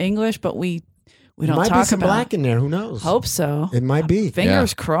bit of English, but we don't might talk be some about black in there. Who knows? Hope so. It might be.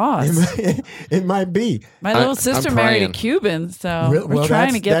 Fingers crossed. It might be. My little I'm sister married a praying. Cuban, so Well, we're trying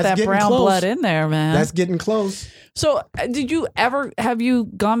to that's get that getting brown close. blood in there, man. That's getting close. So, have you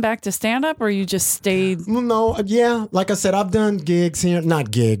gone back to stand up, or you just stayed? Well, no, yeah. Like I said, I've done gigs here.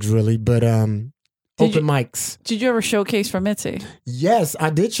 Not gigs really, but open mics. Did you ever showcase for Mitzi? Yes, I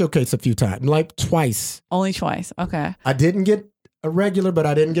did showcase a few times, like twice. Only twice. Okay. I didn't get a regular, but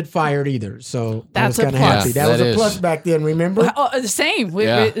I didn't get fired either. So That's I a was kind of plus. happy. That Yeah, was that a is. plus back then. Remember? Oh, the same.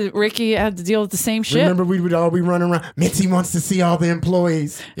 Yeah. Ricky had to deal with the same shit, Remember, we would all be running around. Mitzi wants to see all the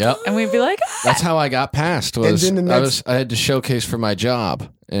employees. Yep. and we'd be like, That's how I got passed. Was then the next- I had to showcase for my job,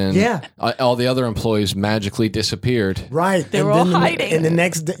 and Yeah. all the other employees magically disappeared. Right. They and were all then hiding. And the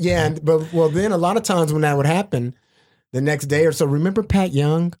next day, yeah. Then a lot of times when that would happen, the next day or so, remember Pat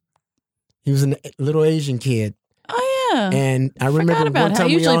Young? He was a little Asian kid. oh yeah. And I remember Forgot about one it. I time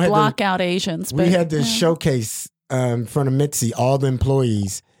we all usually had block to, out Asians, but we had to showcase in front of Mitzi, all the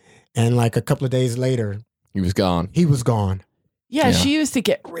employees. And like a couple of days later, He was gone. he was gone. yeah, Yeah. she used to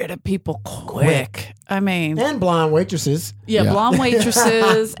get rid of people quick. I mean, And blonde waitresses. yeah, Yeah. blonde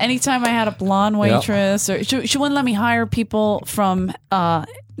waitresses. Anytime I had a blonde waitress, or she wouldn't let me hire people from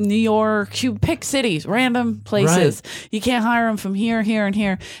New York. She would pick cities, random places. You can't hire them from here, here, and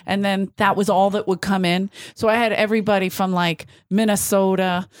here. And then that was all that would come in. So I had everybody from like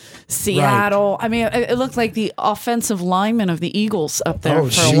Minnesota, Seattle. I mean, it looked like the offensive lineman of the Eagles up there Oh,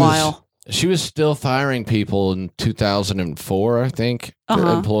 for she a was- while. She was still firing people in 2004, I think,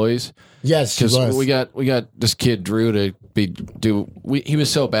 employees. Yes, she Because was. we got this kid Drew to he was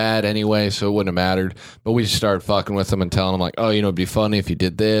so bad anyway, so it wouldn't have mattered. But we just started fucking with him and telling him like, oh, it'd be funny if you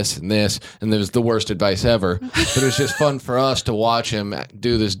did this, and it was the worst advice ever. But it was just fun for us to watch him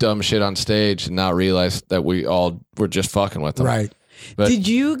do this dumb shit on stage and not realize that we all were just fucking with him. Right. But Did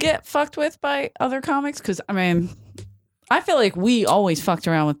you get fucked with by other comics? Because I mean, I feel like we always fucked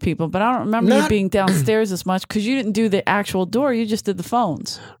around with people, but I don't remember you Not- being downstairs as much because you didn't do the actual door. You just did the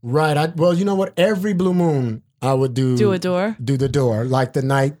phones. Right. Well, you know what? Every blue moon, I would Do a door. do the door. Like the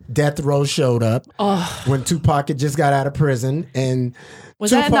night Death Row showed up when Tupac had just got out of prison. And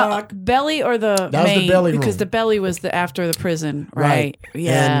Was that in the Tupac, belly or the That was the main? belly Because room. the belly was the after the prison, right?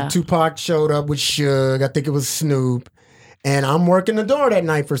 Yeah. And Tupac showed up with Suge. I think it was Snoop. And I'm working the door that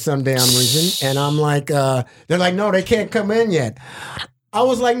night for some damn reason. And I'm like, they're like, no, they can't come in yet. I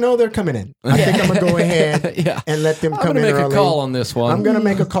was like, no, they're coming in. I think I'm going to go ahead Yeah. and let them I'm come gonna in make early. a call on this one. I'm going to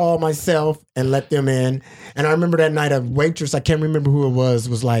make a call myself and let them in. And I remember that night a waitress, I can't remember who it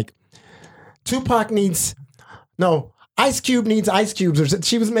was like, Ice Cube needs ice cubes. Or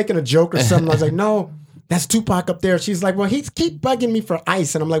she was making a joke or something. I was like, no, that's Tupac up there. She's like, well, he's keep bugging me for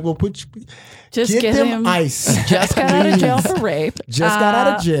ice. And I'm like, well, Just get get them him. ice. Just got out of jail for rape. Just got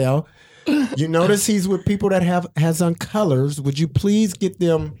out of jail. You notice he's with people that has on colors. Would you please get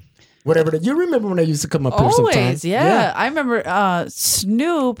them whatever? You remember when they used to come up here sometimes? Always, yeah. I remember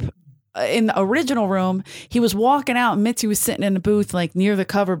Snoop in the original room. He was walking out, and Mitzi was sitting in the booth, like near the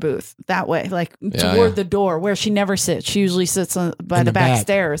cover booth, that way, like toward the door where she never sits. She usually sits by In the the back back.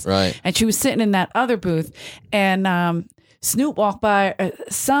 stairs, Right. And she was sitting in that other booth, and Snoop walked by.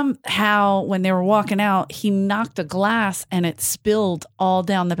 Somehow, when they were walking out, he knocked a glass, and it spilled all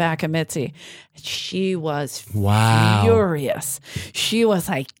down the back of Mitzi. She was Wow. furious. She was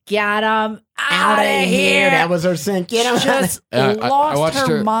like, "Get him out of here!" That was her saying, get him out. Just I lost watched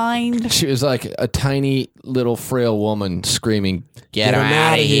her her- mind. She was like a tiny little frail woman screaming, "Get him him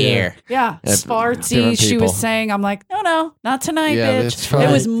out outta of here." here!" Yeah, Yeah, Sparty. different She people. was saying, "I'm like, no, not tonight, Yeah, bitch." that's right.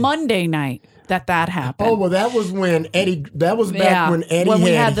 It was Monday night. that happened. Oh, well, that was when Eddie. That was back when Eddie when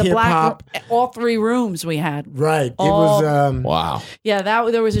we had the hip hop. all 3 rooms we had. Right. All- it was. Wow. Yeah,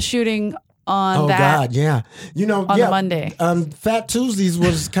 there was a shooting on Oh that. God, yeah. On the Monday. Fat Tuesdays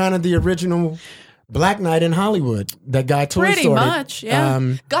was kind of the original Black Night in Hollywood. That Guy Toy Pretty started. much, yeah.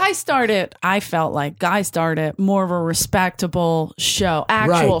 I felt like Guy started more of a respectable show,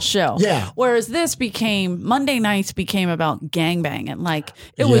 actual Right. show. Yeah. Whereas Monday nights became about gangbanging. Like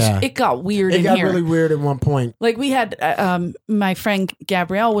Yeah. it got weird It in got here. really weird at one point. Like we had my friend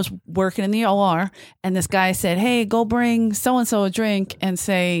Gabrielle was working in the OR, and this guy said, "Hey, go bring so and so a drink and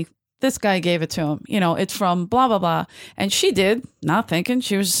say this guy gave it to him. It's from blah blah blah." And she did, not thinking.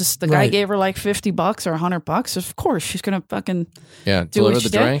 She was just the guy Right. gave her like $50 or $100. Of course, she's gonna fucking Yeah, do what deliver she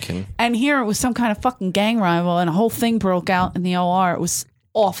the did. drink. And here it was some kind of fucking gang rival, and a whole thing broke out in the OR. It was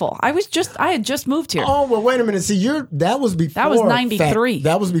awful. I had just moved here. Oh well, wait a minute. See, that was before. That was 93.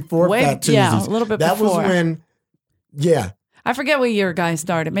 That was before Way- Fat Tuesdays. yeah, a little bit That before. was when. Yeah. I forget what year Guy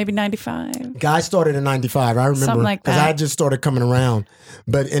started. Maybe 95. Guy started in 95. I remember Something like because that. I just started coming around.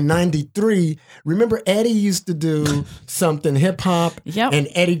 But in 93, remember Eddie used to do something hip hop Yep. and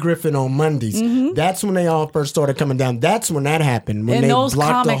Eddie Griffin on Mondays. That's when they all first started coming down. That's when that happened. When And they those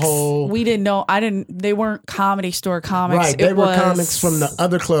blocked comics, the whole. we didn't know. They weren't Comedy Store comics. Right, they It were was comics from the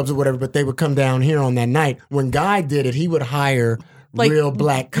other clubs or whatever, but they would come down here on that night. When Guy did it, he would hire real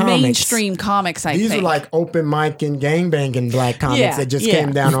black comics. mainstream comics. I These think are like open mic and gangbanging black comics Yeah, that just yeah.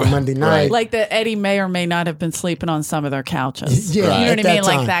 came down on Monday night. like that Eddie may or may not have been sleeping on some of their couches. Yeah, you know at what I that mean,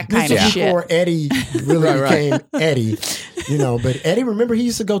 like time. that kind This of was shit. before Eddie really Right. became Eddie, But Eddie, remember he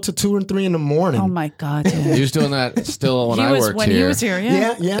used to go to 2 and 3 in the morning. Oh my god, dude. He was doing that still when he I was worked when here. he was here.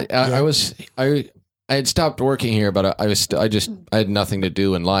 Yeah, Yeah. I had stopped working here, but I had nothing to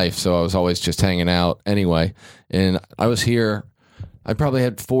do in life, so I was always just hanging out anyway. And I was here. I probably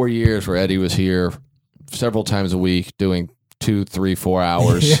had 4 years where Eddie was here several times a week doing 2, 3, 4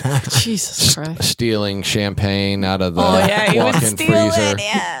 hours. Jesus Christ. Stealing champagne out of the he would walk-in steal freezer it,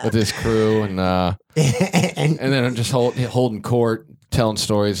 yeah. with his crew, and then I'm just holding court, telling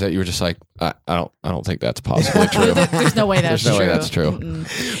stories that you were just like, I don't think that's possibly true. There's no way that's There's no true. way that's true.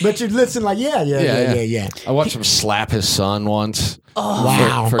 But you listen like, yeah. I watched him slap his son once.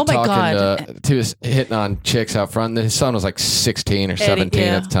 Wow. For Oh my talking God. to his hitting on chicks out front. His son was like 16 or 17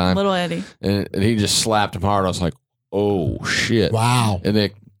 at the time. Little Eddie. And he just slapped him hard. I was like, oh shit. Wow. And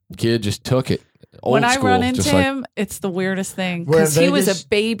the kid just took it. Old When I school, run into just like, him, it's the weirdest thing Where in because he was Vegas? a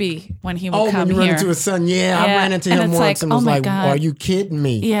baby when he would Oh, come when you here. run into his son, I Yeah, ran into and him it's once like, and was oh my like, God. are you kidding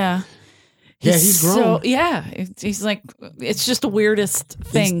me? Yeah. Yeah, he's grown. So, yeah, he's like, it's just the weirdest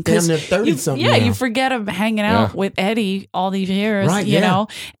thing. damn 'cause near 30 you- something Yeah, now. you forget him hanging out Yeah. with Eddie all these years, Right, you yeah. know?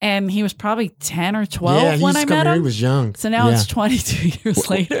 And he was probably 10 or 12 Yeah, he when used I to come met here, him. he was young. So now Yeah. it's 22 years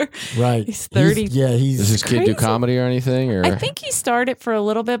later. Right. He's 30. He's does this kid do crazy. comedy or anything? Or I think he started for a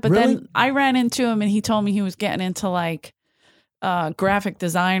little bit, but Really? then I ran into him and he told me he was getting into like graphic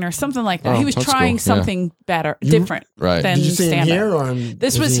design or something like that. Oh, He was that's trying cool. Yeah. something better, different Right. than Did you see him stand-up. here or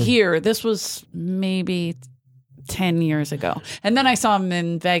This was he- here. This was maybe 10 years ago. And then I saw him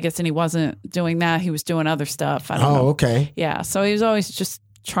in Vegas and he wasn't doing that. He was doing other stuff. I don't Oh, know. okay. Yeah. So he was always just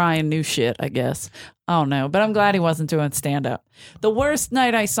trying new shit, I guess. I don't know. But I'm glad he wasn't doing stand up. The worst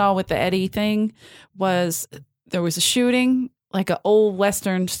night I saw with the Eddie thing was there was a shooting, like an old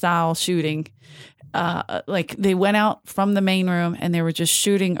Western style shooting. Like they went out from the main room and they were just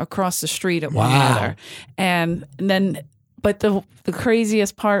shooting across the street at one Wow. another. And then, but the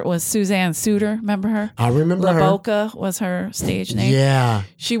craziest part was Suzanne Suter. Remember her? I remember La her. Boca was her stage name. Yeah.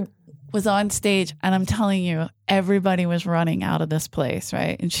 She was on stage, and I'm telling you, everybody was running out of this place,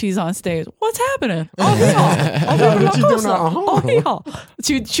 right? And she's on stage. What's happening? Oh, yeah. Oh, What La you doing Cosa. at home? Oh,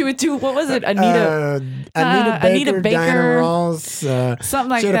 yeah. She would do, what was it? Anita, Anita Baker, Diana Baker, Ross, something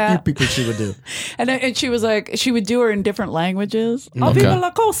like she had a few that. people she would do, And she was like, she would do her in different languages. Oh, Okay. viva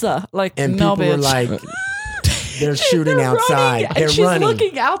la cosa. Like, and no, people were bitch. like, they're shooting They're outside. running, They're and she's running.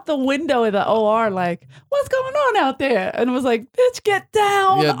 looking out the window of the OR like, what's going on out there? And it was like, bitch, get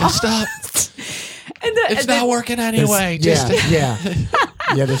down. Yeah, stop. And It's not working anyway. Yeah.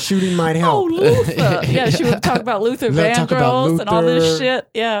 Yeah, the shooting might help. Oh, Luther. Yeah, she would talk about Luther They'll talk about Vandross and all this Luther. shit.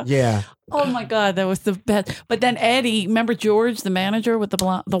 Yeah. Yeah. Oh my God, that was the best. But then Eddie, remember George, the manager with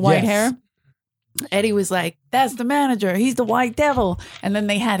the white Yes. hair? Eddie was like, that's the manager. He's the white devil. And then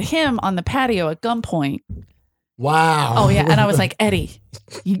they had him on the patio at gunpoint. Wow. Oh, yeah. And I was like, Eddie,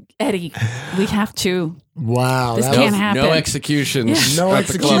 we have to. Wow. This that can't was- happen. No executions. No at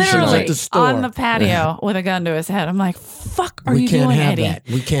the club executions tonight. at Literally the store. on the patio with a gun to his head. I'm like, fuck are we you can't doing, have Eddie? that.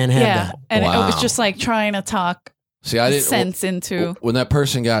 We can't have Yeah. that. And it was Wow. just like trying to talk See, I didn't sense into. when that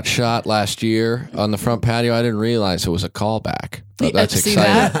person got shot last year on the front patio. I didn't realize it was a callback. But that's See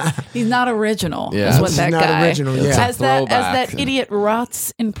exciting. that? He's not original. Yeah. Is what He's that not guy. original, yeah. As that Throwback. idiot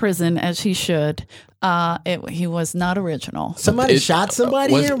rots in prison as he should. He was not original. Somebody shot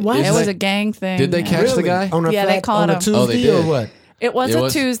somebody was- here? What? It was a gang thing. Did they catch the guy? On a Yeah, they flat- caught on a him. Tuesday Oh, they or did. what? It was a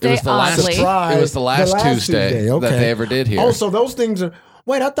Tuesday, It was the last, oddly. Surprise. It was the last Tuesday okay. that they ever did here. Oh, so those things are.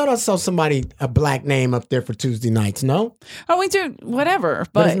 Wait, I thought I saw a black name up there for Tuesday nights. No, Oh, we do whatever,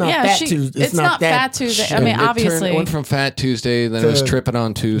 But but, it's not yeah, Fat Tuesday. It's not that Fat Tuesday. I shit. mean, obviously, it went from Fat Tuesday, then it was To- Tripping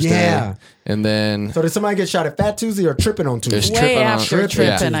on Tuesday, Yeah. and then so did somebody get shot at Fat Tuesday or tripping on it was Tuesday? way Tripping after on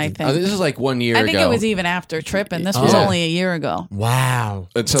Trippin', Yeah. I think. This is like 1 year I ago. think it was even after Trippin'. This was Yeah. only a year ago. Wow.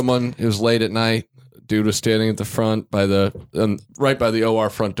 And someone, it was late at night. Dude was standing at the front by the right by the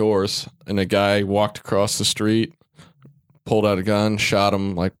OR front doors, and a guy walked across the street, pulled out a gun, shot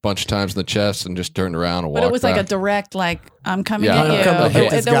him like a bunch of times in the chest, and just turned around and walked. But it was like a back. direct, like, I'm coming Yeah. at I'm you. coming to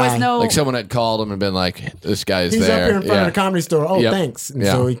get this There was guy. no. like someone had called him and been like, "This guy's He's there." up here in front yeah. of the comedy store. Oh, Yep. thanks. And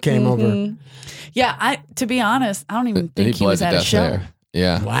Yeah. so he came over. Yeah, to be honest, I don't even And think he bled was to at a death show. there.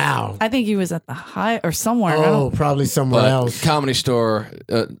 Yeah. Wow. I think he was at the high or somewhere. I Oh, don't- probably somewhere But else. Comedy Store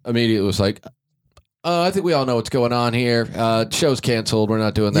immediately was like, I think we all know what's going on here. Show's canceled. We're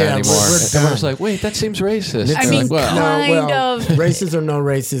not doing that Yeah, anymore. we're And I was done. like, wait, that seems racist. I And mean, like, well, kind of. Races or no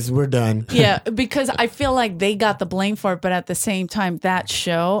races, we're done. Yeah, because I feel like they got the blame for it, but at the same time, that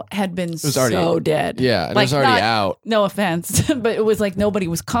show had been was already- so dead. yeah, and Like, it was already not- out. No offense, but it was like nobody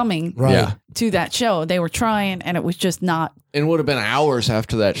was coming Right. Yeah. to that show. They were trying, and it was just not. It would have been hours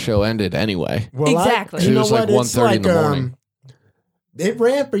after that show ended anyway. Well, Exactly. you It know was like what? It's 1:30 in the morning. It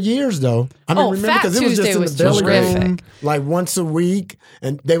ran for years, though. I mean, Oh, remember, Fat because it was just Tuesday in was the belly terrific. room like once a week.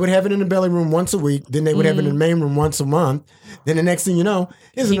 And they would have it in the belly room once a week. Then they would have it in the main room once a month. Then the next thing you know,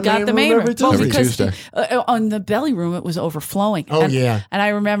 it's in He the got main the room main room. every Well, Tuesday. Every because Tuesday. on the belly room, it was overflowing. Oh, and, yeah. And I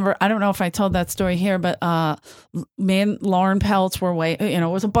remember, I don't know if I told that story here, but me and Lauren Peltz were it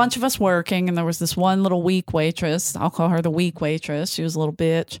was a bunch of us working, and there was this one little weak waitress. I'll call her the weak waitress. She was a little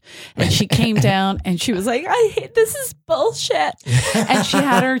bitch. And she came down and she was like, I hate this is bullshit. And she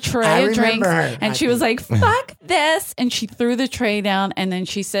had her I tray of remember drinks. her. And she was like, fuck this. And she threw the tray down, and then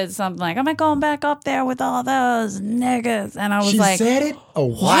she said something like, I'm not going back up there with all those niggas. And I was She like, said it? Oh,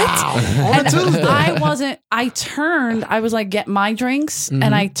 what? wow. On a And Tuesday. I turned, I was like, get my drinks. Mm-hmm.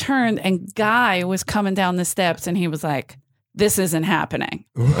 And I turned, and Guy was coming down the steps, and he was like, this isn't happening.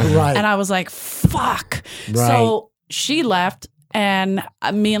 Right. And I was like, fuck. Right. So she left, and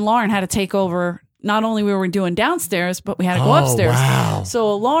me and Lauren had to take over. Not only we were doing downstairs, but we had to go Oh, upstairs. wow.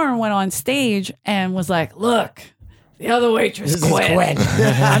 So Lauren went on stage and was like, look, the other waitress This is quit. quit.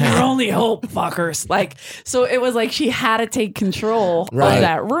 I'm your only hope, fuckers. Like, so it was like she had to take control Right. of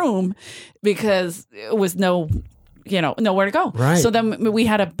that room because it was nowhere to go. Right. So then we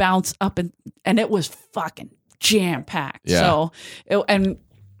had to bounce up, and it was fucking jam packed. Yeah. So, and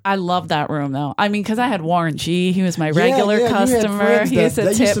I love that room though. I mean, because I had Warren G. He was my regular you had customer. friends He used to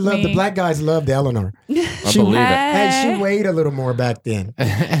they tip used to love me. the black guys loved Eleanor. I believe it. Hey, she weighed a little more back then. a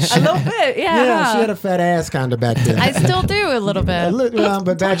little bit, yeah. Yeah, she had a fat ass kind of back then. I still do a little bit. Well,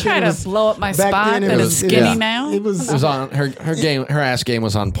 but back Try then it to was, blow up my back spot then it that was- is skinny yeah. now. It was It was on her ass game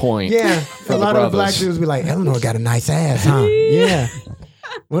was on point. yeah. for A the lot of the black brothers. dudes be like, Eleanor got a nice ass, huh? Yeah.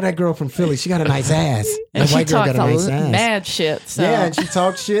 Well, that girl from Philly, she got a nice ass. and That she white girl talks got a nice ass. mad shit. So. Yeah, and she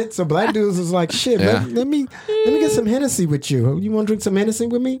talked shit. So black dudes was like, shit, Yeah. let me get some Hennessy with you. You want to drink some Hennessy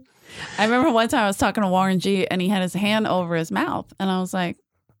with me? I remember one time I was talking to Warren G, and he had his hand over his mouth, and I was like,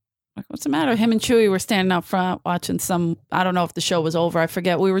 what's the matter? Him and Chewy were standing up front watching I don't know if the show was over. I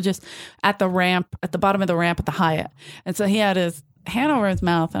forget. We were just at the ramp, at the bottom of the ramp at the Hyatt. And so he had his hand over his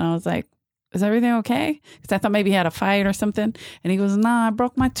mouth, and I was like, is everything okay? Because I thought maybe he had a fight or something. And he goes, nah, I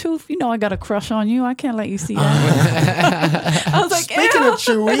broke my tooth. You know I got a crush on you. I can't let you see that. I was like, Speaking ew. of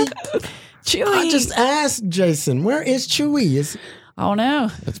Chewy, Chewy. I just asked Jason, where is Chewy? Is Oh, no.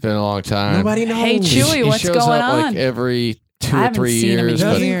 It's been a long time. nobody knows? Hey, Chewy, He what's shows going up on? like every 2 I or haven't 3 seen him in years,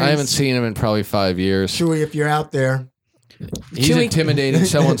 but years. I haven't seen him in probably 5 years. Chewy, if you're out there, He's Chewy- intimidating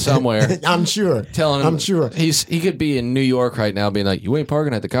someone somewhere. I'm sure. Telling him, I'm sure. he could be in New York right now, being like, "You ain't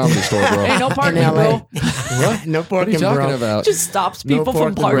parking at the Comedy Store, bro." Ain't no In parking, LA. bro. What? No What are parking, you talking bro. about? Just stops No people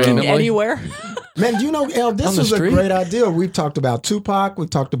from parking parking randomly. anywhere. Man, do you know, El, this On the was a street? great idea. We've talked about Tupac. We've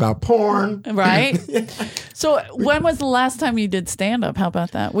talked about porn. Right? So when was the last time you did stand-up? How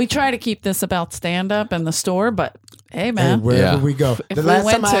about that? We try to keep this about stand-up and the store, but hey, Hey, man. wherever Yeah. we go. If The we last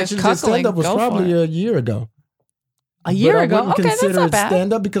went time I to actually did cuckling, stand-up was go for probably it. a year ago. A year But ago? I wouldn't Okay, that's consider not it bad.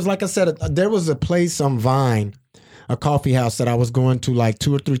 stand-up because, like I said, there was a place on Vine a coffee house that I was going to like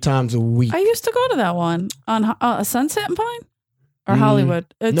 2 or 3 times a week. I used to go to that one on Sunset and Pine or Hollywood.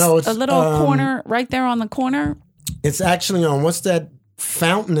 It's a little corner right there on the corner. It's actually on what's that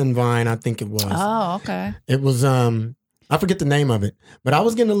Fountain and Vine? I think it was. Oh, okay. It was I forget the name of it, but I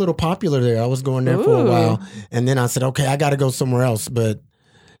was getting a little popular there. I was going there for a while, and then I said, okay, I got to go somewhere else, but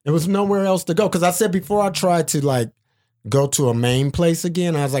there was nowhere else to go because I said before I tried to like go to a main place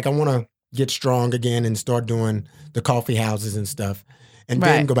again, I was like, I want to get strong again and start doing the coffee houses and stuff, and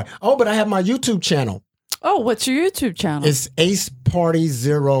then go back. Oh, but I have my YouTube channel. Oh, what's your YouTube channel? It's Ace Party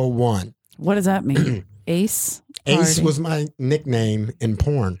 01. What does that mean? Ace? Ace was my nickname in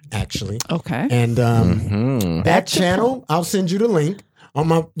porn, actually. Okay. And that channel, I'll send you the link. On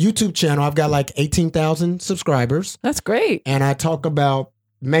my YouTube channel, I've got like 18,000 subscribers. That's great. And I talk about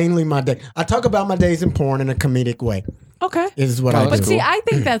mainly my day. I talk about my days in porn in a comedic way. Okay. Is what I do. But see, I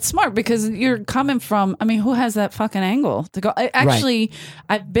think that's smart because you're coming from, I mean, who has that fucking angle to go? Actually,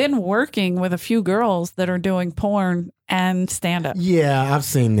 I've been working with a few girls that are doing porn and stand-up. Yeah, I've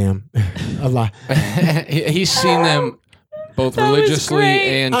seen them a lot. He's seen them both religiously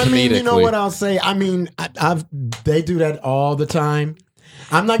and comedically. I mean, you know what I'll say? I mean, they do that all the time.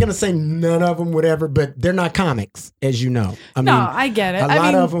 I'm not going to say none of them, whatever, but they're not comics, as you know. I get it. A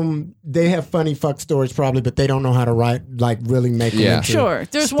lot of them, they have funny fuck stories probably, but they don't know how to write, like really make them into Sure.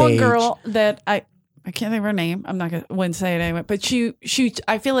 There's stage. one girl that I can't think of her name. I'm not wouldn't say it anyway, but she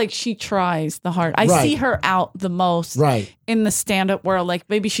I feel like she tries the hard. I see her out the most in the stand-up world. Like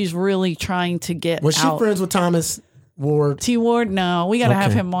maybe she's really trying to get Was she friends with Thomas Ward? T. Ward? No, we got to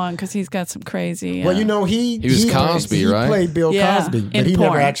have him on because he's got some crazy. Well, you know, he was Cosby, right? He played Bill Cosby, but he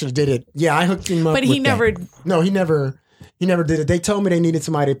never actually did it. Yeah, I hooked him up. But he never. No, he never did it. They told me they needed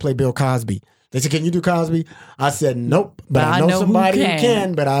somebody to play Bill Cosby. They said, "Can you do Cosby?" I said, "Nope," but I know somebody who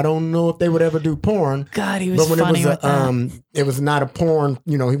can. But I don't know if they would ever do porn. God, he was funny with that. It was not a porn.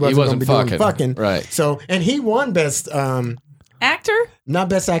 You know, he wasn't going to be doing fucking. Right. So, and he won best actor. Not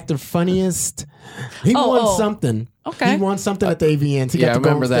best actor, funniest. He won something. Okay. He won something at the AVNs. He got to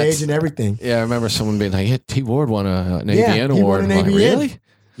go on stage and everything. Yeah, I remember someone being like, "Yeah, T. Ward won an AVN award." He won an AVN. Like, really?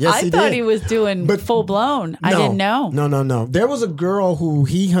 Yes, I thought he was doing full blown. I didn't know. No. There was a girl who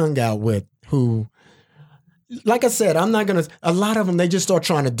he hung out with who, like I said, I'm not going to, a lot of them, they just start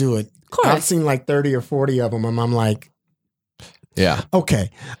trying to do it. Of course. I've seen like 30 or 40 of them and I'm like, yeah. Okay.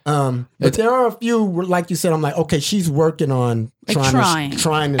 But there are a few, like you said, I'm like, okay, she's working on trying to at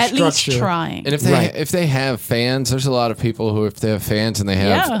structure. least trying. And if they have fans, there's a lot of people who, if they have fans and they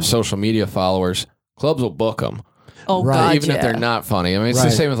have social media followers, clubs will book them. Oh, God, even if they're not funny. I mean, it's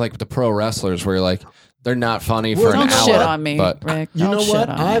the same with like the pro wrestlers where you're like, they're not funny for an hour. Don't shit on me, but Rick. You know what?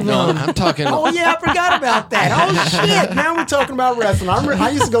 I'm talking. Oh, yeah, I forgot about that. Oh, shit. Now we're talking about wrestling.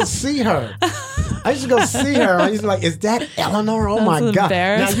 I used to go see her. I used to be like, is that Eleanor? Oh, my God.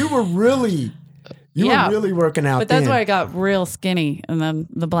 Now, you were really working out. But that's why I got real skinny, and then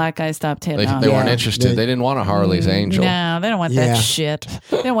the black guy stopped hitting on They weren't interested. They didn't want a Harley's Angel. No, they don't want that shit.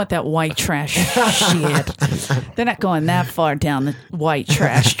 They don't want that white trash shit. They're not going that far down the white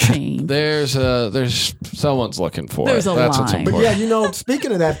trash chain. There's someone's looking for There's it. a That's line. what's important. But yeah, you know,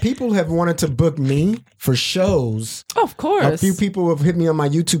 speaking of that, people have wanted to book me for shows. Oh, of course. A few people have hit me on my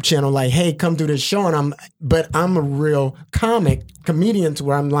YouTube channel like, hey, come do this show. And I'm a real comedian to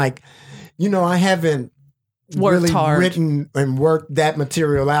where I'm like, you know, I haven't worked really hard. written and worked that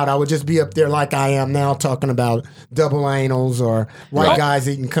material out. I would just be up there like I am now talking about double anals or white guys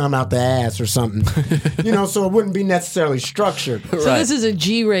eating cum out the ass or something. You know, so it wouldn't be necessarily structured. So this is a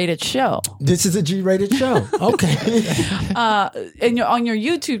G-rated show. This is a G-rated show. Okay. And on your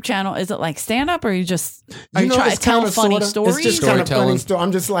YouTube channel, is it like stand-up or are you trying to tell kinda funny sorta, stories? It's just kind of funny story.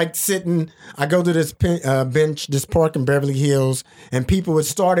 I'm just like sitting. I go to this bench, this park in Beverly Hills, and people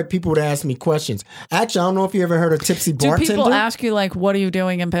would ask me questions. Actually, I don't know if you ever heard of Tipsy Bartender. Do people ask you like, what are you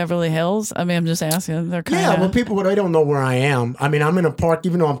doing in Beverly Hills? I mean, I'm just asking. They're kind of... Yeah, well, people, they don't know where I am. I mean, I'm in a park,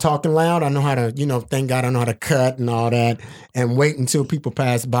 even though I'm talking loud, I know how to, you know, thank God I know how to cut and all that and wait until people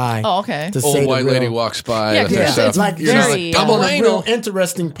pass by. Oh, okay. Old white lady walks by with her stuff. It's like, double anal. Real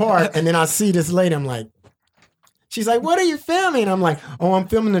interesting part. And then I see this lady, I'm like, she's like, what are you filming? I'm like, oh, I'm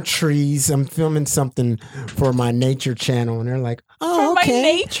filming the trees. I'm filming something for my nature channel. And they're like, oh, okay. My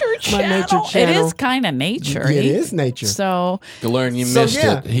nature channel. It is kind of nature. It is nature. So, Gillearn, you missed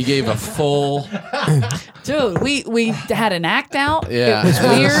it. He gave a full... Dude, we had an act out. Yeah. It was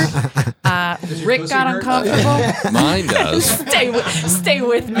weird. Rick got uncomfortable. Mine does. Stay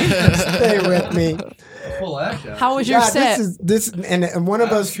with me. Stay with me. a full act out. How was your God, set? And one of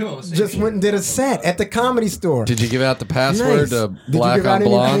That was us cool. just went and did a set at the Comedy Store. Did you give out the password Nice. to Did you Black give on out any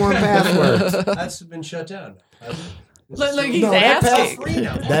Blonde? porn passwords? That's been shut down. Look, he's No, that asking. Free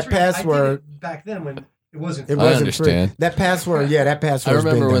now. That password- I did it back then when it wasn't. It free. wasn't understand. free. That password, that I password.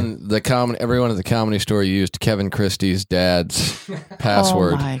 remember when everyone at the Comedy Store used Kevin Christie's dad's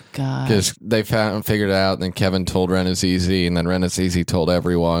password. Oh my god! Because they figured it out, and then Kevin told Renazizi, and then Renazizi told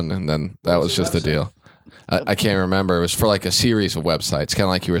everyone, and then that was just the deal. I can't remember. It was for like a series of websites, kind of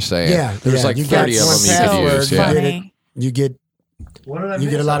like you were saying. Yeah, there was yeah. like You got 30 of one them you could password, use. you Yeah. get it. Funny. You get. What did I You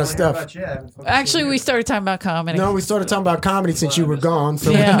miss? get a lot I of wanna hear stuff. about you. I haven't fucking Actually, seen we you. started talking about comedy. No, we started talking about comedy since you were gone.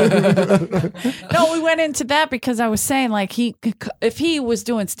 So Yeah. No, we went into that because I was saying like if he was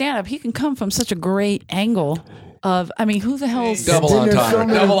doing stand up, he can come from such a great angle of. I mean, who the hell's Double Then there's entendre. so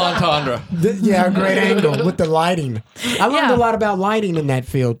many- Double entendre. yeah, a great angle with the lighting. I learned Yeah. a lot about lighting in that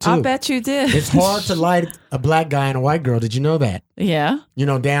field too. I bet you did. It's hard to light a black guy and a white girl. Did you know that? Yeah, You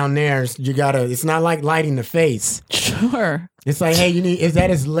know, down there, you gotta. It's not like lighting the face. sure. It's like, hey, is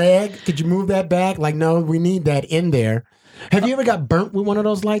that his leg? Could you move that back? Like, no, we need that in there. Have you ever got burnt with one of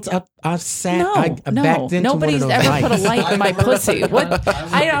those lights? I sat. No, I backed into nobody's one of those ever put a lights. light in my pussy. What?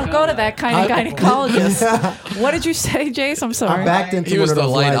 I don't go to that kind of gynecologist. What did you say, Jace? I'm sorry. I backed into He one was of the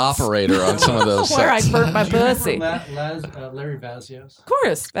those light lights. operator on some of those Where I sets. burnt my Did you hear pussy. from Larry Vazios? Of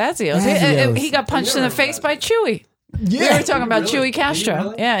course, Vazios. Vazios. He got punched in the face by Chewy. Yeah. We were talking about Really? Chewy Castro.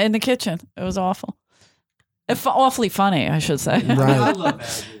 Really? Yeah, in the kitchen. It was awful. Awfully funny, I should say. I Right. love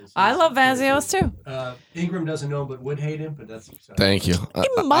Vazios. I love Vazios too. Ingram doesn't know him, but would hate him. But that's exciting. Thank you.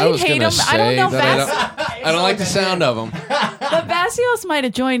 He might hate him. I don't know. I don't like the sound of him. But Vazios might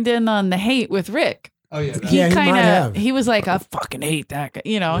have joined in on the hate with Rick. Oh yeah. Yeah, he might have. He was like, I fucking hate that guy.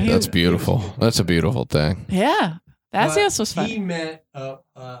 You know, That's beautiful. That's a beautiful thing. yeah. Vazios But was fun.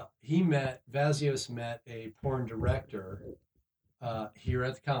 Vazios met a porn director here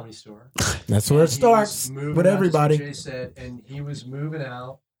at the Comedy Store. That's where it He was starts moving with out, everybody. Jay said, and he was moving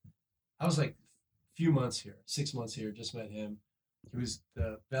out. I was like a few months here, 6 months here, just met him.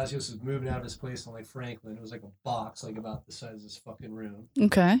 Vazios was moving out of his place on like Franklin. It was like a box, like about the size of this fucking room.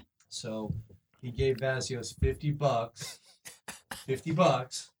 Okay. So he gave Vazios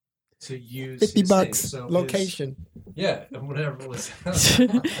 $50 to use 50 his bucks thing. So location. Yeah, whatever it was.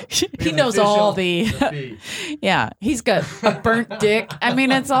 He knows all the. fee. Yeah, he's got a burnt dick. I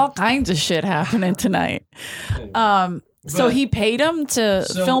mean, it's all kinds of shit happening tonight. So But- he paid him to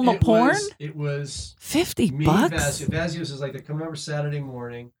So film a it porn. it was $50 me, bucks. Vazios is like, they're coming over Saturday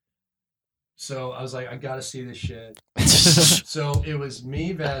morning. So I was like, I gotta see this shit. So it was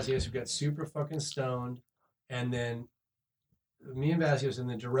me, Vazios, who got super fucking stoned, and then me and Vazios, and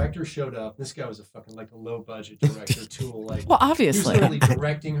the director showed up. This guy was a fucking like a low budget director, tool. Like, Well, he was obviously. literally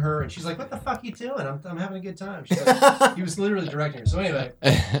directing her, and she's like, "What the fuck are you doing? I'm having a good time." She's like, he was literally directing her. So anyway,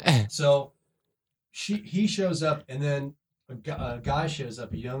 so he shows up, and then a guy shows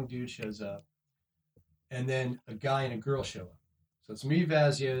up, a young dude shows up, and then a guy and a girl show up. So it's me,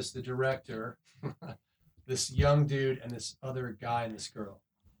 Vazios, the director, this young dude, and this other guy and this girl.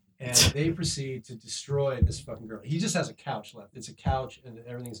 And they proceed to destroy this fucking girl. He just has a couch left. It's a couch, and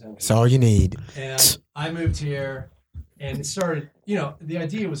everything's empty. That's all you need. And I moved here, and it started, the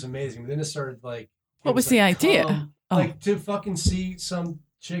idea was amazing. But then it started like. What was the idea? Oh. Like to fucking see some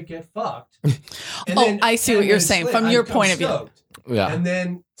chick get fucked. And Oh, then I see 10 what you're minutes saying later, from your I'm point of view. stoked. Yeah. And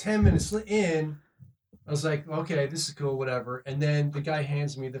then 10 minutes in, I was like, okay, this is cool, whatever. And then the guy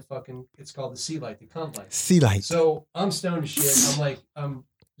hands me the fucking, it's called the sea light, the cunt light. Sea light. So I'm stoned as shit. I'm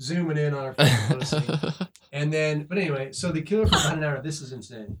zooming in on her fucking pussy. And then, but anyway, so they kill her for about an hour. This is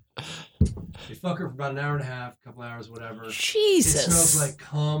insane. They fuck her for about an hour and a half, a couple hours, whatever. Jesus. It smells like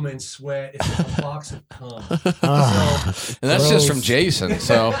cum and sweat. It's like a box of cum. Ah. And that's just from Jason.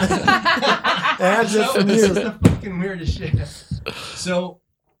 So That's just from This is you. the fucking weirdest shit. So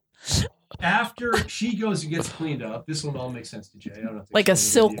after she goes and gets cleaned up, this will all make sense to Jay. I don't have to Like a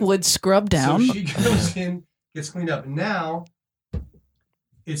explain it to you. Silkwood scrub down. So she goes in, gets cleaned up. And now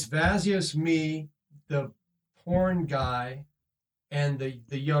it's Vazios, me, the porn guy, and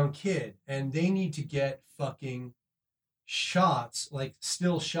the young kid. And they need to get fucking shots, like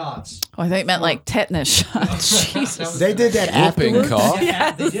still shots. Oh, I thought you meant like tetanus shots. Jesus. They did that Whooping afterwards. cough.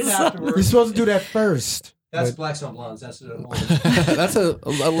 Yeah. They did Yes. You're afterwards. supposed to do that first. That's But- Blacks on Blondes. That's a that's a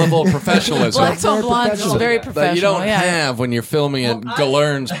level of professionalism Blacks on Very Blondes is professional. very That you professional. that you don't yeah. have when you're filming at Well,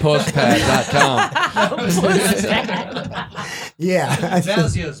 Gillearn'sPostPad.com. Yeah.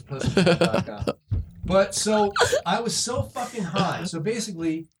 Vazios pussy.com. But so I was so fucking high. So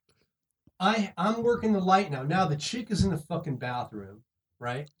basically, I'm working the light now. Now the chick is in the fucking bathroom,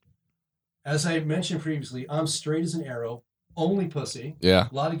 right? as I mentioned previously, I'm straight as an arrow, only pussy. Yeah.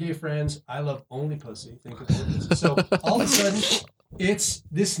 A lot of gay friends. I love only pussy. Think of only pussy. So all of a sudden, it's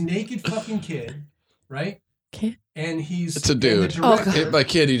this naked fucking kid, right? Kid? And he's It's a dude. and the director- By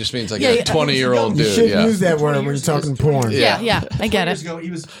kid, he just means like Yeah, a yeah. 20-year-old You dude. shouldn't Yeah. use that word 20 when you're years- talking it's 20 porn. years- Yeah, Yeah. I 20 get years it. ago, he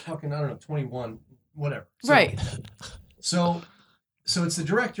was fucking, I don't know, 21, whatever. So, Right. So it's the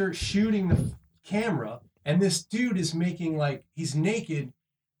director shooting the camera, and this dude is making like he's naked,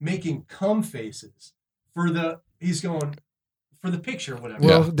 making cum faces he's going for the picture, or whatever.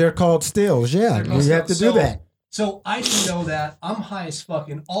 Well, they're called stills. Yeah, They're called you have to stills. do that. So I didn't know that. I'm high as fuck,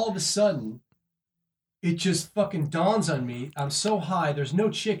 and all of a sudden, it just fucking dawns on me. I'm so high. There's no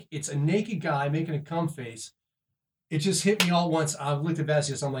chick. It's a naked guy making a cum face. It just hit me all at once. I looked at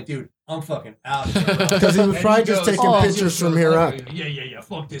Vasius. I'm like, dude, I'm fucking out of here. Because he was probably just taking pictures from here up. Yeah.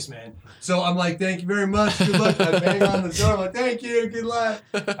 Fuck this, man. So I'm like, thank you very much. Good luck. I bang on the door. I'm like, thank you. Good luck.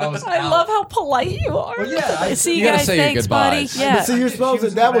 I was I out. love how polite you are. Well, yeah, I See you you gotta guys. say your Thanks, buddy. goodbyes. Yeah. But see, you're She supposed to.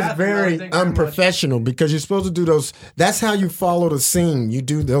 was in That the was bathroom. very Thank you very much. unprofessional because you're supposed to do those. That's how you follow the scene. You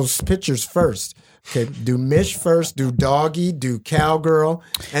do those pictures first. Okay, do Mish first, do Doggy, do Cowgirl,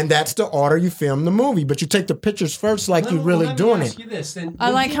 and that's the order you film the movie. But you take the pictures first, like you're really doing it.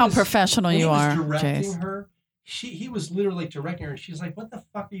 I like how professional when you he was are, directing Jace. her, he was literally directing her, and she's like, "What the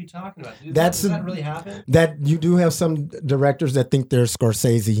fuck are you talking about? That's Does a- that really happen?" That you do have some directors that think they're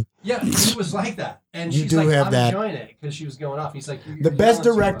Scorsese. Yeah, he was like that, and You she's do like, have "I'm that. enjoying it," because she was going off. He's like, The best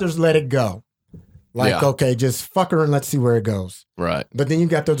directors let it go. Like, Yeah. okay, just fuck her and let's see where it goes. Right. But then you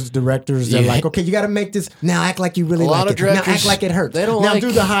got those directors that are Yeah. like, okay, you got to make this now. Act like you really A lot like of it. Now directors, act like it hurts. they don't now like-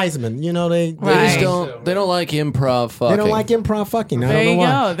 do the Heisman. You know they Right. They don't like improv fucking. they don't like improv fucking. I There don't you know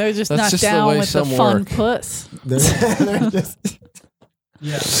why. go. They're just That's not just the down way with the some fun work. puss. They're just,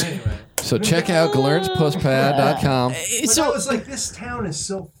 Yeah. But anyway, So check out GillearnsPussPad.com. but So I was like, this town is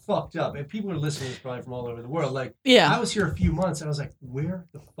so fucked up, and people are listening to this probably from all over the world. Like, yeah. I was here a few months, and I was like, where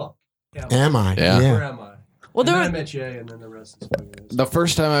the fuck am I? Yeah. Where am I? Well, And there then I were- met Jay, and then the rest is fucking is. The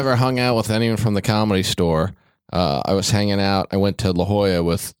first time I ever hung out with anyone from the Comedy Store, I was hanging out. I went to La Jolla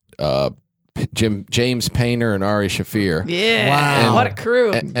with James Painter and Ari Shafir. Yeah. Wow. What a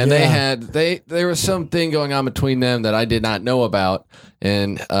crew. And Yeah. there was something going on between them that I did not know about,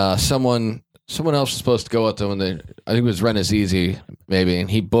 and someone else was supposed to go with them, and I think it was Renazizi maybe, and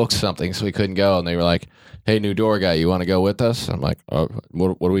he booked something so he couldn't go, and they were like, "Hey, new door guy, you want to go with us?" I'm like, "Oh,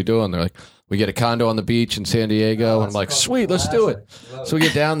 what are we doing?" They're like, "We get a condo on the beach in San Diego," and I'm like, "Sweet, let's do it." So we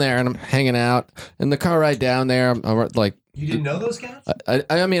get down there, and I'm hanging out in the car ride down there. I'm like, You didn't know those cats?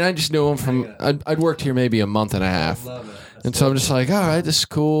 I mean, I just knew him from I'd worked here maybe a month and a half. Love it. And so I'm just like, all right, this is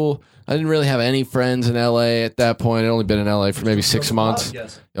cool. I didn't really have any friends in LA at that point. I'd only been in LA for maybe 6 months.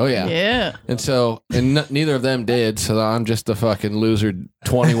 Oh, yeah. Yeah. And so, neither of them did. So I'm just the fucking loser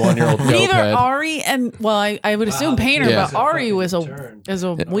 21-year-old Neither dopehead. Ari and I would assume Painter, Yeah. but Ari was a Turn.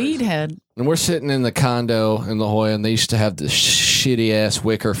 weed head. And we're sitting in the condo in La Jolla, and they used to have this shitty ass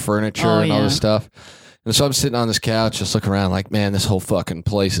wicker furniture Oh, and all yeah. this stuff. And so I'm sitting on this couch, just looking around like, man, this whole fucking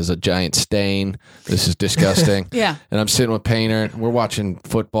place is a giant stain. This is disgusting. Yeah. And I'm sitting with Painter, and we're watching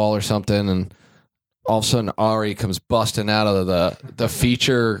football or something, and all of a sudden Ari comes busting out of the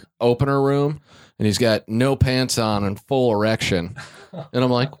feature opener room, and he's got no pants on and full erection. And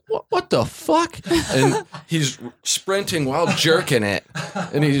I'm like, what the fuck? And he's sprinting while jerking it,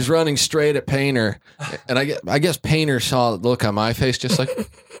 and he's running straight at Painter. And I guess Painter saw the look on my face, just like,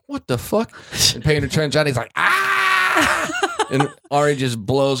 what the fuck? And Painter turns out, he's like, ah! And Ari just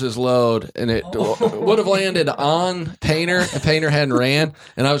blows his load, and it would have landed on Painter if Painter hadn't ran.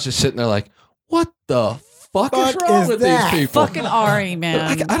 And I was just sitting there like, what the fuck is wrong with that? these people? Fucking Ari,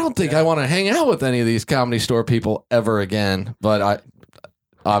 man. I don't think I want to hang out with any of these Comedy Store people ever again. But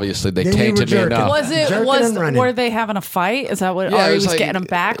obviously they Then you were tainted me jerking. enough. Was Jerking and running. were they having a fight? Is that what Yeah, it Ari was was like- getting him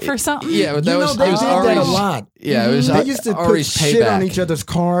back for something? Yeah, but that you know, was they it was did that a Ari's. lot. Yeah, it was They used to put Ari's shit on payback. each other's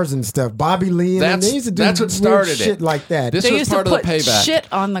cars and stuff. Bobby Lee and them, That's- they used to do that's what weird started it. shit like that. This They was used part to of put the payback. shit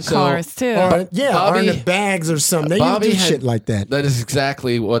on the So- cars too. or in Bobby- the bags or something. They Bobby used to do had- shit like that. That is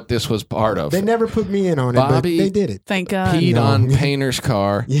exactly what this was part of. They never put me in on it, Bobby- but they did it. Thank God. peed No. on Painter's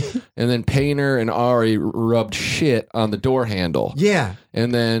car, and then Painter and Ari rubbed shit on the door handle, Yeah.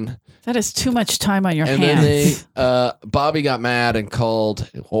 and then That is too much time on your and hands. then Bobby got mad and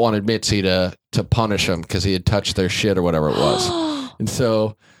wanted Mitzi to punish him because he had touched their shit or whatever it was. And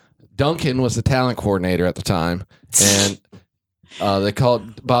so Duncan was the talent coordinator at the time, and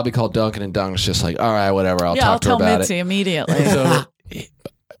Bobby called Duncan, and Duncan was just like, all right, whatever, I'll yeah, I'll talk to her tell about Mitzi it. immediately. So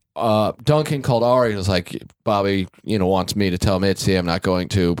Duncan called Ari and was like, Bobby, wants me to tell Mitzi. I'm not going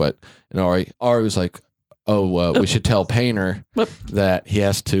to, but Ari was like, oh, we should tell Painter that he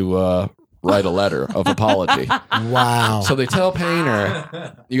has to write a letter of apology. Wow. So they tell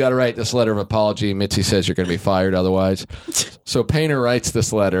Painter, you got to write this letter of apology. Mitzi says you're going to be fired otherwise. So Painter writes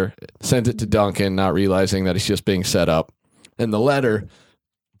this letter, sends it to Duncan, not realizing that he's just being set up. And the letter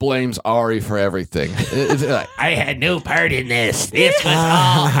blames Ari for everything. It's like, I had no part in this. This was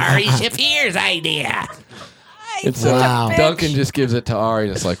all Ari Shafir's idea. and so Wow. Duncan just gives it to Ari,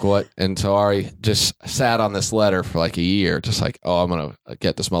 and it's like, what? And so Ari just sat on this letter for like a year, just like, oh, I'm going to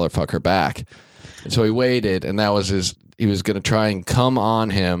get this motherfucker back. And so he waited, and that was he was going to try and come on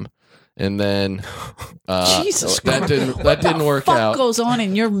him. And then Jesus that didn't work What out. goes on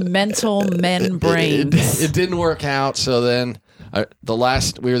in your mental men brains? It didn't work out. So then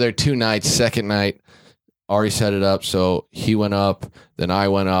we were there 2 nights. Second night, Ari set it up. So he went up, then I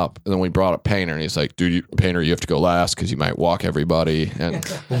went up, and then we brought up Painter. And he's like, dude, Painter, you have to go last because you might walk everybody. And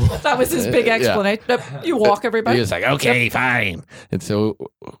That was his big explanation. You walk everybody. he was like, okay, fine. And so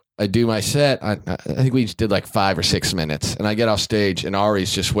I do my set. I think we did like 5 or 6 minutes. And I get off stage, and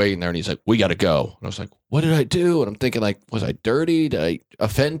Ari's just waiting there, and he's like, we got to go. And I was like, what did I do? And I'm thinking, like, was I dirty? Did I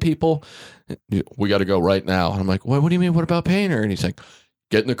offend people? We got to go right now. And I'm like, what do you mean? What about Painter? And he's like,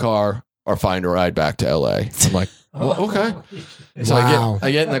 get in the car or find a ride back to LA. I'm like, well, okay. So Wow.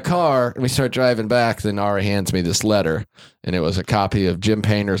 I get in the car, and we start driving back. Then Ari hands me this letter, and it was a copy of Jim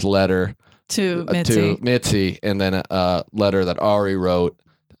Painter's letter to to Mitzi, and then a letter that Ari wrote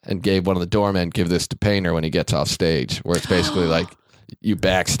and gave one of the doormen, give this to Painter when he gets off stage, where it's basically like, you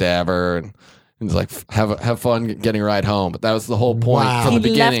backstabber, and it's like, have fun getting a ride home. But that was the whole point Wow. from the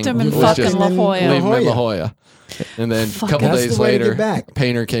He beginning. left him in was fucking just La Jolla. leave him in La La Jolla. And then a couple That's days the way to later, get back.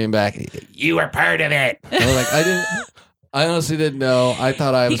 Painter came back. You were part of it. I was like, I honestly didn't know. I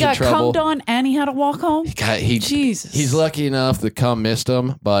thought I He was in got trouble. cummed on and he had to walk home. Jesus. He's lucky enough the cum missed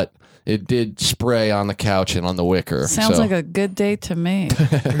him, but it did spray on the couch and on the wicker. Sounds so, like a good day to me.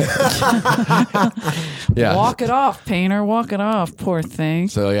 yeah. Walk it off, Painter. Walk it off, poor thing.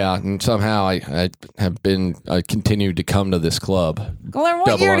 So yeah, and somehow I continued to come to this club. Glenn, what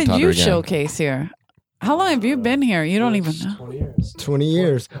Double year did entendre you again. showcase here? How long have you been here? You don't even know. 20 years. 20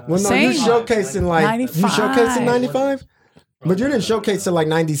 years. Well, no, you Same. showcased in like 95. you showcased in 95, but you didn't showcase in like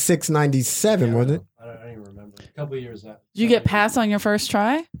 96, 97, was it? I don't even remember. A couple of years out. Did you get passed on your first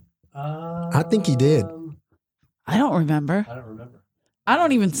try? I think he did. I don't remember. I don't remember. I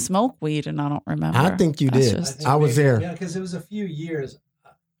don't even smoke weed, and I don't remember. I think you That's did. just- I was there. Yeah, because it was a few years.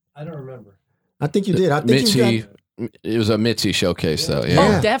 I don't remember. I think you did. I think Mitzi, you got, it was a Mitzi showcase though. Yeah.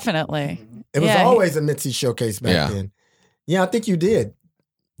 Yeah. Oh, definitely. it was Yeah. always a Mitzi showcase back Yeah. then. Yeah, I think you did.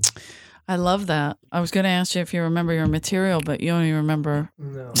 I love that. I was going to ask you if you remember your material, but you don't even remember.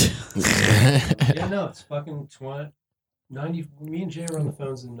 No. Yeah, no, it's fucking 90. Me and Jay were on the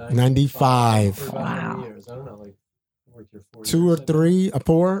phones in 95. For about Wow. 20 years. I don't know, like, I worked here 4 2 or years. 3 or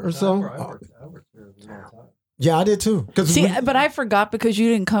 4 or so. I worked here a long time. Yeah, I did too. See, but I forgot because you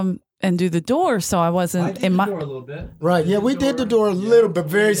didn't come and do the door, so I I wasn't did in the my. door a little bit. right, yeah, we did the door a little, but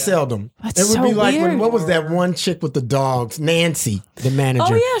very seldom. That's It would so be like when, weird. what was that one chick with the dogs, Nancy, the manager.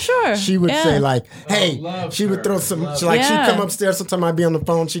 Oh yeah, sure. She would Yeah. say like, "Hey," love she would her. throw some. Love She, like her. she'd come Yeah. upstairs. Sometime I'd be on the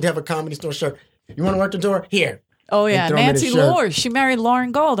phone. She'd have a comedy store shirt. You want to work the door? Here. "Oh yeah, throw 'em in Nancy his shirt. Lord. She married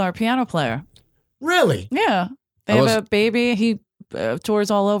Lauren Gold, our piano player. Really? Yeah, they I have was- a baby. He tours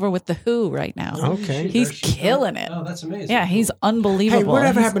all over with the Who right now. Okay. He's There she killing goes. it. Oh, that's amazing. Yeah, he's Hey, unbelievable.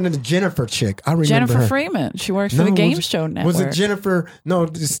 whatever He's happened to the Jennifer chick? I remember Jennifer her. Freeman. She works for the No, Game was it- Show Network. Was it Jennifer? No,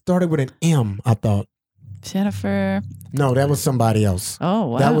 it started with an M. I thought. Jennifer? No, that was somebody else. Oh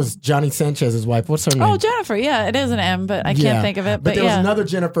wow, That was Johnny Sanchez's wife. What's her name? Oh, Jennifer. Yeah, it is an M, but I can't think of it. But there was yeah, another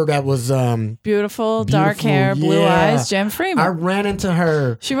Jennifer that was beautiful, dark beautiful, hair, blue yeah. eyes. Jen Freeman. I ran into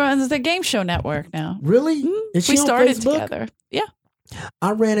her. She runs the Game Show Network now. Really? Is she We on started Facebook? together. Yeah.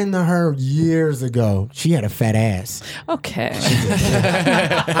 I ran into her years ago. She had a fat ass. Okay.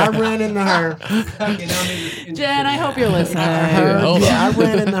 I ran into her. Okay, now maybe Jen, I hope you're listening. Yeah, I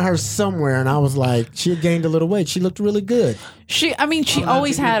ran into her somewhere, and I was like, she had gained a little weight. She looked really good. She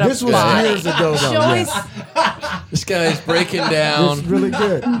always had a This was body. years ago, She though. always, This guy's breaking It's down really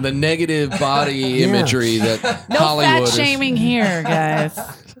good. the negative body imagery that no Hollywood fat is. shaming here, guys.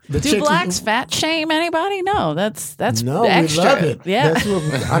 The Do chick- blacks fat shame anybody? No, that's No, extra. we love it. Yeah. That's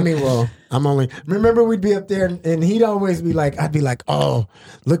what I mean, well, I'm only remember we'd be up there and he'd always be like, I'd be like, oh,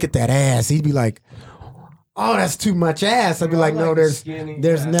 look at that ass. He'd be like, oh, that's too much ass. I'd be like, no, there's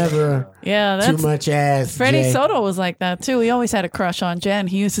never Yeah, too that's much ass. Freddie Jay. Soto was like that too. He always had a crush on Jen.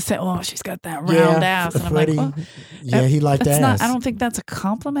 He used to say, "Oh, she's got that round ass," and I'm Freddie, like, well, yeah, he liked that's ass. not. I don't think that's a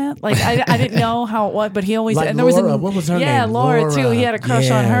compliment. Like I didn't know how it was, but he always like and there was Laura. a, What was her yeah, name? Laura too. He had a crush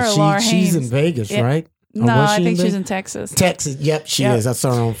on her. She's Laura in Haynes. Vegas, Yeah. right? No, was I she think in she's there? in Texas. Texas. Yep, she Yep. is. I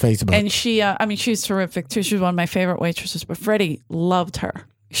saw her on Facebook. And she, I mean, she's terrific too. She was one of my favorite waitresses, but Freddie loved her.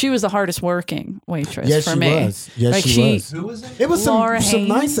 She was the hardest working waitress yes, for she me. was. Yes, Like, she was. Who was it? It was Laura some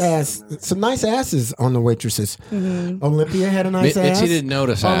nice Haynes. nice asses on the waitresses. Olympia had a nice ass. Mitzi didn't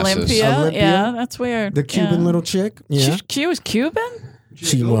notice asses. Olympia, yeah, that's weird. The Cuban Yeah. little chick. Yeah. She was Cuban?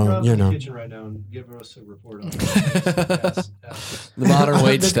 She Go will, around you to the know. kitchen right now and give us a report on it. The modern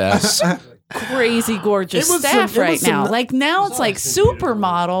wait staff. Crazy gorgeous It was staff some- it right was some now. ni- Like now it's like always been beautiful.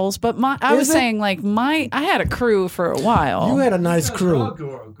 supermodels, but I was Is it? saying like I had a crew for a while. You had a nice crew.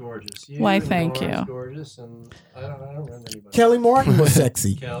 Gorgeous. You Why, and thank Laura's you. Gorgeous, and I don't remember anybody. Kelly Martin was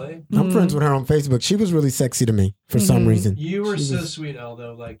sexy. Kelly, I'm friends with her on Facebook. She was really sexy to me for some reason. you were She so was- sweet,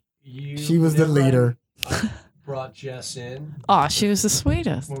 Aldo. Like you. She was the whenever leader. I brought Jess in Oh, she was the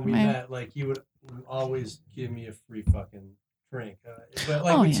sweetest. when we Man. met. Like you would always give me a free fucking drink, but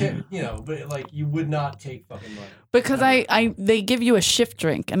like Oh, we yeah. but like you would not take fucking money. Because they give you a shift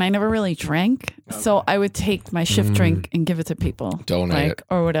drink, and I never really drank, so I would take my shift drink and give it to people, Donate like, it.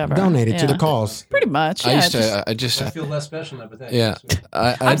 or whatever. Donate it to Yeah. the cause. Pretty much. I Yeah, used just- to. I just. I feel less special now, but thanks. Yeah.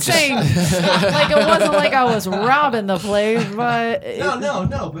 I I'm just, saying, like, it wasn't like I was robbing the place, but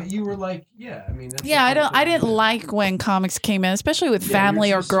No, but you were like, yeah. I mean, that's yeah, the I thing. didn't like when comics came in, especially with Yeah, family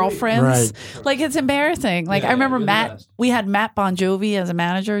you're or so sweet. girlfriends. Right. Like, it's embarrassing. Like, Yeah, I remember you're the Matt. best. We had Matt Bon Jovi as a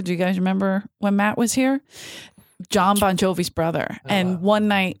manager. Do you guys remember when Matt was here? John Bon Jovi's brother. And one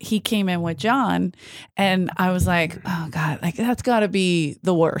night he came in with John, and I was like, oh God, like that's got to be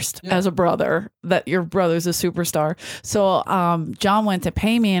the worst as a brother, that your brother's a superstar. So John went to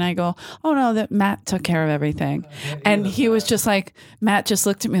pay me, and I go, oh no, that Matt took care of everything. And he was just like, Matt just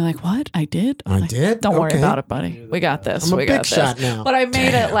looked at me like, what? I did? I'm I like, did? Don't worry Okay. about it, buddy. We got this. I'm a we big got shot this. now. But I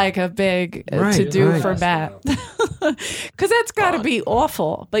made it like a big to Right, do right. for Matt. Because that's got to be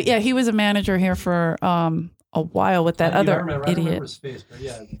awful. But yeah, he was a manager here for a while with that I other remember idiot. his face, but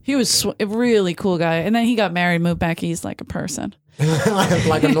yeah. He was a really cool guy. And then he got married, moved back east like a person.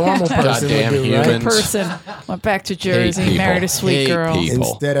 Like a normal person Goddamn would do, right? humans. Person went back to Jersey, people. married a sweet Hate girl. people.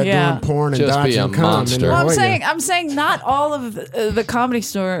 Instead of Yeah. doing porn and Just be a dodging cum in monster. La Well, Jolla. I'm saying not all of the Comedy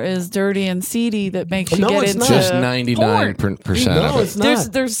Store is dirty and seedy that makes you No, get it's into not. just porn. 99% No, of it. it's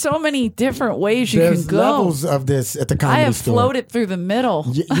not. There's so many different ways you There's can go. levels of this at the Comedy I have Store. floated through the middle.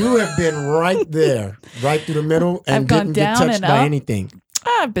 You have been right there, right through the middle, and I've gone didn't get down touched and by up. anything.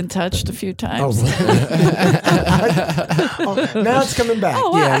 I've been touched a few Oh, times. now it's coming back.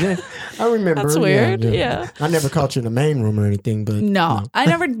 Oh, wow. Yeah, I remember. That's weird. Yeah. I never caught you in the main room or anything, but No, I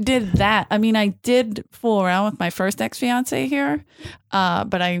never did that. I mean, I did fool around with my first ex-fiance here,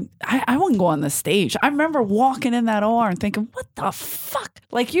 but I wouldn't go on the stage. I remember walking in that OR and thinking, what the fuck?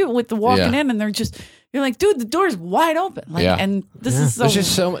 Like you with the walking Yeah. in and they're just, you're like, dude, the door's wide open. Like, Yeah. and this is so, There's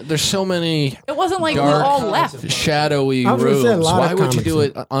just there's so many it wasn't like we dark- all left. shadowy I was gonna rooms. say, a lot Why of would you do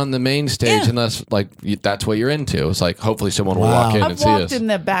comics- it on the main stage Yeah. unless like that's what you're into? It's like hopefully someone will Wow. walk in and I've see walked us. in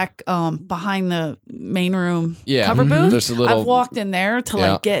the back, behind the main room Yeah. cover booth. There's a little- I've walked in there to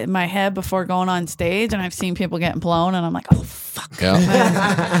Yeah. like get in my head before going on stage, and I've seen people getting blown, and I'm like, oh fuck.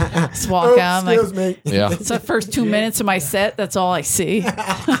 Yeah, Just walk out. I'm like, excuse me. yeah. it's the first 2 minutes of my set. That's all I see.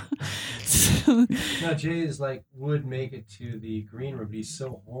 No, Jay is like would make it to the green room, but he's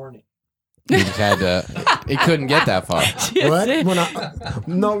so horny. He just had to. He couldn't get that far. What?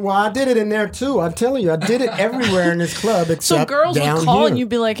 When no, well, I did it in there too. I'm telling you, I did it everywhere in this club except So girls would down call here. and you'd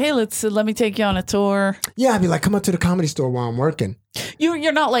be like, "Hey, let me take you on a tour." Yeah, I'd be like, come up to the Comedy Store while I'm working.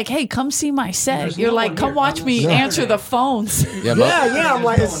 You're not like, "Hey, come see my set." There's You're no like, one "Come here. watch I'm me not answer the Saturday. phones." Yeah, Yeah, I'm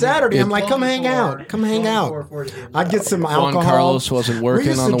like, it's Saturday. I'm like, It's come hang 12 out. Come hang out. I get some Juan alcohol. Carlos wasn't We working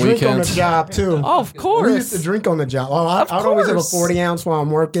used on to the drink on the weekends. job too. Oh, of We used to course. drink on the job. Oh, I'd always have a course. 40 ounce while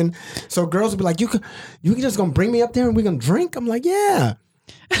I'm working. So girls would be like, you can just gonna bring me up there and we're gonna drink? I'm like, yeah.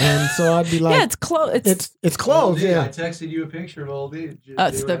 And so I'd be like, Yeah, it's close. it's closed, I yeah. texted you a picture of old dude.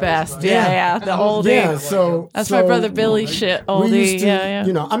 That's the best. Yeah, the oldie. Yeah, so That's so my brother Billy shit. we Oldie. used to, Yeah.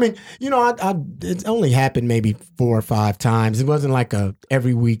 you know, I mean, you know, I it only happened maybe 4 or 5 times. It wasn't like a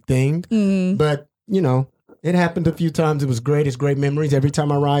every week thing, Mm-hmm. but you know, it happened a few times. It was great. It's great memories. Every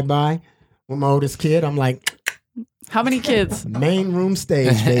time I ride by with my oldest kid, I'm like, How many kids? main room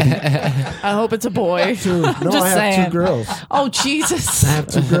stage, baby. I hope it's a boy. Two. No, just I have saying. 2 girls. Oh Jesus! I have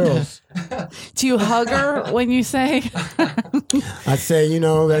 2 girls. Do you hug her when you say? I say, you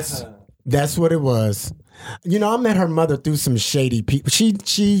know, that's what it was. You know, I met her mother through some shady people.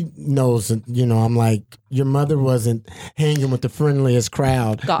 She knows, you know, I'm like, your mother wasn't hanging with the friendliest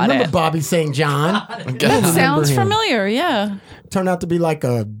crowd. Got Remember it. Bobby St. John? That sounds him. familiar. Yeah. Turned out to be like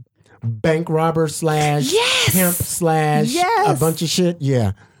a bank robber / Yes! pimp / Yes! a bunch of shit.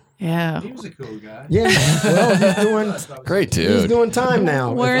 Yeah. Yeah. He was a cool guy. Yeah. Well, he's doing Great he's dude. doing time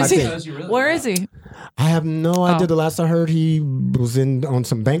now. Where I is he? think. Knows you really Where well. is he? I have no idea. Oh. The last I heard, he was in on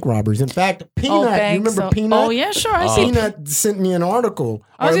some bank robberies. In fact, Peanut, Oh, you thanks. remember Peanut? Oh, yeah, sure. I see. Peanut sent me an article.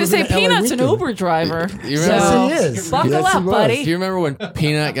 I was Or going it to say, in the LA Peanut's an Weekly. Uber driver. You So, remember- Yes, he is. Buckle Yes, he up, was. buddy. Do you remember when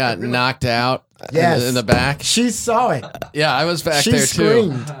Peanut got knocked out Yes. in the back? She saw it. Yeah, I was back She there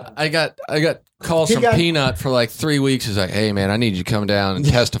screamed. too. I got calls He from got- Peanut for like 3 weeks. He's like, "Hey man, I need you to come down and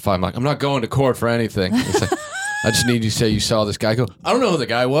testify." I'm like, "I'm not going to court for anything." He's like, "I just need you to say you saw this guy." I go, "I don't know who the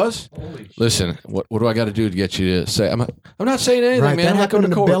guy was." Holy shit. Listen, what do I got to do to get you to say? I'm not saying anything, Right, man. that I'm not happened going in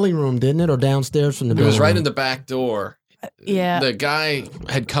to the court. belly room, didn't it, or downstairs from the It belly was right room? in the back door. Yeah. The guy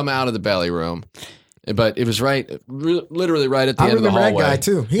had come out of the belly room, but it was literally right at the I end of the remember that hallway. guy,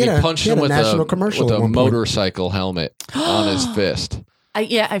 too. He had a- punched he had him a with national commercial with at a one point. motorcycle helmet on his fist.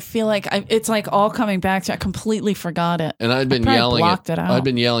 I feel like it's like all coming back to. I completely forgot it. And I'd been probably yelling blocked it out. I'd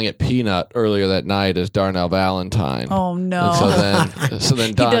been yelling at Peanut earlier that night as Darnell Valentine. Oh no! And so then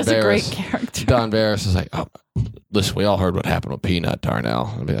he Don does a great Barris, character. Don Barris is like, "Oh, listen, we all heard what happened with Peanut,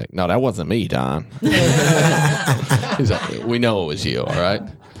 Darnell." I'd be like, "No, that wasn't me, Don." He's like, "We know it was you, all right."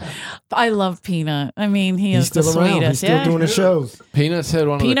 I love Peanut. I mean, he He's is the still around. sweetest. He's still yeah. doing the shows. Peanut said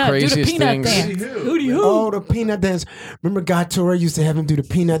one Peanut, of the do the craziest peanut things. dance. Who? Oh, the peanut dance. Remember Guy Torre used to have him do the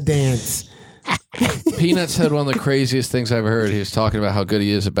peanut dance. Peanut said one of the craziest things I've ever heard. He was talking about how good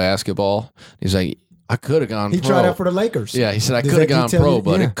he is at basketball. He's like, "I could have gone He pro." tried out for the Lakers. Yeah, he said, "I Does could have that gone detail pro, you?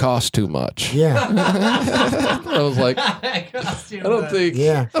 but Yeah. it cost too much." Yeah. I was like, I don't think.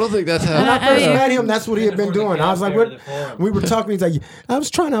 Yeah. I don't think that's When how. I first I- met him, that's what he had been doing. I was like, what? We were talking. He's like, I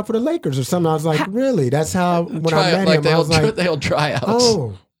was trying out for the Lakers or something. I was like, really? That's how, when I met him, I was like, they hold tryouts.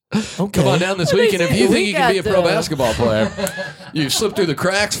 oh, okay. Come on down this weekend if you We think you can be a got pro the- basketball player. You've slipped through the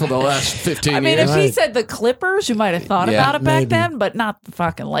cracks for the last 15 I mean, years. if he Right. said the Clippers, you might have thought Yeah, about it back maybe. then, but not the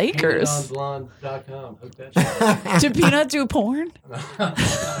fucking Lakers. PeanutOnBlonde.com. Hook that shit. Did Peanut do porn?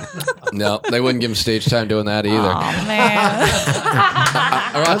 No, they wouldn't give him stage time doing that either. Oh man!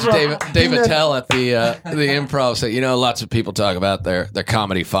 I watched Dave Peanut- Attell at the improv say, lots of people talk about their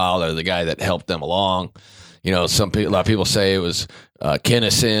comedy father, the guy that helped them along. A lot of people say it was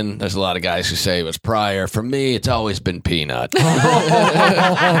Kinnison. There's a lot of guys who say it was Pryor. For me, it's always been Peanut.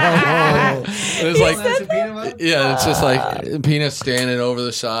 It's like, yeah, it's just like Peanut standing over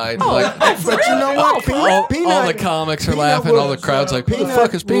the side. like, But you know what? all the comics are Peanut laughing. will- All the crowd's like, "Who the Peanut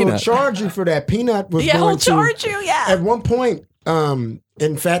fuck is will Peanut?" charge you for that. Peanut was Yeah, going he'll to charge you. Yeah. at one point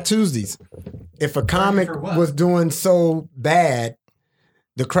in Fat Tuesdays. If a comic for what? was doing so bad,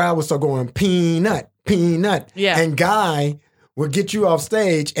 the crowd would start going Peanut, Peanut. Yeah. And Guy would get you off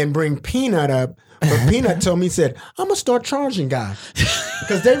stage and bring Peanut up. But Peanut told me, he said, "I'm gonna start charging Guy,"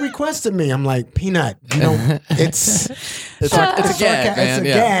 because they requested me. I'm like, "Peanut, it's It's a gag, man. It's a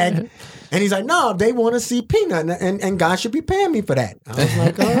Yeah. gag." And he's like, "No, they want to see Peanut, and Guy should be paying me for that." I was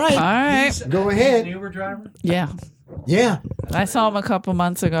like, "All All right, right. go He's ahead." an Uber driver. Yeah. Yeah, I saw him a couple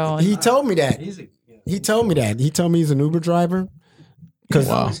months ago. he told me that. He's a. He told me that. He told me he's an Uber driver. He's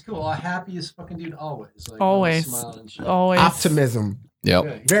Wow. always cool. Happiest fucking dude always. Like, Always. smiling and shit. Always Optimism, Yep.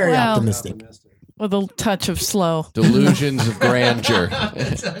 Good. very Well- optimistic. with a touch of slow. Delusions of grandeur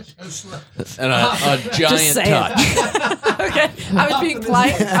and a giant saying. touch. Okay. I was being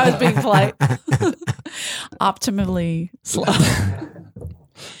polite. I was being polite. Optimally slow.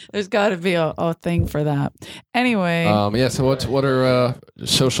 There's got to be a thing for that. Anyway. Yeah. So what are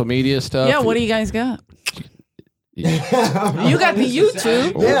social media stuff? yeah, what do you guys got? You got the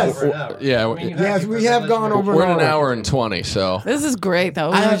YouTube. Yes. Yeah. Yes, we have gone over. We're and at an over. hour and 20. So This is great,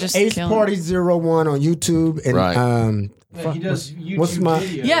 though. We I were have just Ace killing Party 01 on YouTube, and Right. He does YouTube what's my?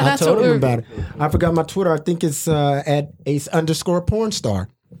 videos. Yeah, I that's told what him we're- about it. I forgot my Twitter. I think it's at Ace_pornstar.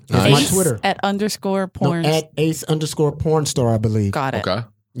 It's my Ace Twitter. at underscore porn. No, at Ace_pornstar, I believe. Got it. okay.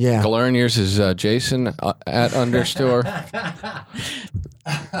 Yeah. Gillearn, yours is Jason at underscore.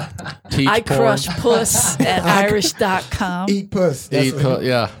 Teach I porn. crush puss at irish.com. Eat puss. That's Eat what-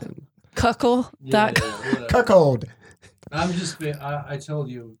 yeah. Cuckle.com. Yeah. Cuckold. I'm just. I told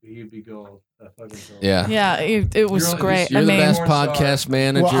you he'd be gold. I fucking told you. Yeah. Yeah, it was You're- great. You're I the mean, best Porn star. podcast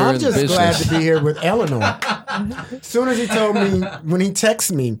manager Well, I'm in just business. glad to be here with Eleanor. As soon as he told me, when he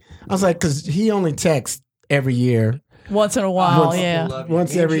texted me, I was like, because he only texts every year. once in a while, Once- yeah. Love you. Once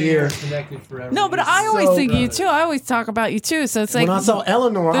Me and every Jay year. are connected forever. No, but I He's always so think you good. too. I always talk about you too. So it's like When I saw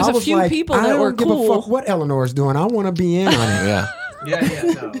Eleanor, there's I a was few like, people I that don't were give cool. a fuck what Eleanor's doing. I want to be in on it. Yeah. Yeah.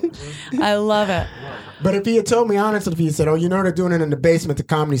 No. I love it. But if he had told me honestly, if he had said, "Oh, you know they're doing it in the basement, at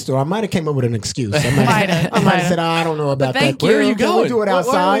the Comedy Store," I might have came up with an excuse. I might have said, "I don't know about thank that." you. Where are you Can we going? do it Why are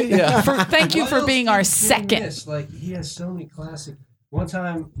outside? we- yeah. Thank you What for else being do our you second. miss? Like he has so many classic one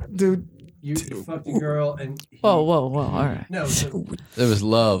time, dude. you fucked a girl and Whoa. All right. No, It was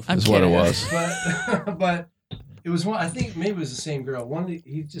love, I'm is what it kidding. was. but it was one. I think maybe it was the same girl.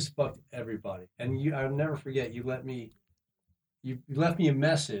 He just fucked everybody, and I'll never forget. You left me a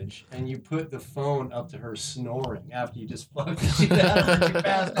message, and you put the phone up to her snoring after you just fucked the shit out of her. She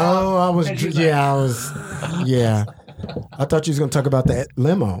passed out. Oh, I was. And she's Yeah. I thought you was gonna talk about that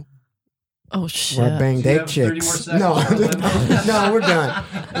limo. Oh shit. Where I banged Do you eight have 30 more chicks. seconds No, on the limo? no, we're done.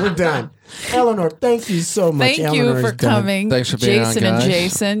 We're done. Eleanor, thank you so much. Thank you Eleanor's for done. coming, Thanks for being Jason on, and guys.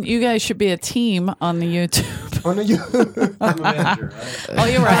 Jason. You guys should be a team on the YouTube. On the I'm a manager. Right? Oh,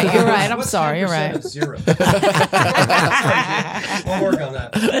 you're right. You're right. I'm What's sorry. You're 10% right. of 0? We'll work on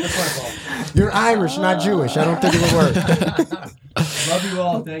that. That's my fault. You're Irish, not Jewish. I don't think it would work. Love you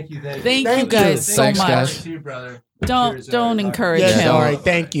all. Thank you. Thank Thank you guys you. so Thanks, much. guys. To you, brother. Don't Cheers, encourage Yes, him. all right.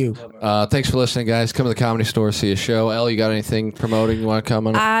 Thank you. Thanks for listening, guys. Come to the Comedy Store, see a show. Elle, you got anything promoting you want to come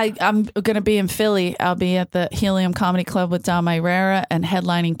on? I'm going to be in Philly. I'll be at the Helium Comedy Club with Dom Irera and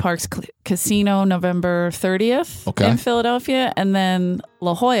headlining Parks Casino November 30th in Philadelphia. And then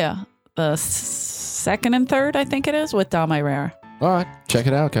La Jolla, the 2nd and 3rd, I think it is, with Dom Irera. All right. Check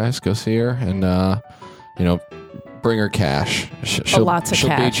it out, guys. Go see her and, bring her cash. Lots of she'll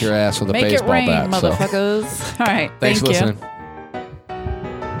cash. beat your ass with a Make it baseball rain, bat. So. motherfuckers. All right. Thanks Thank for you. listening.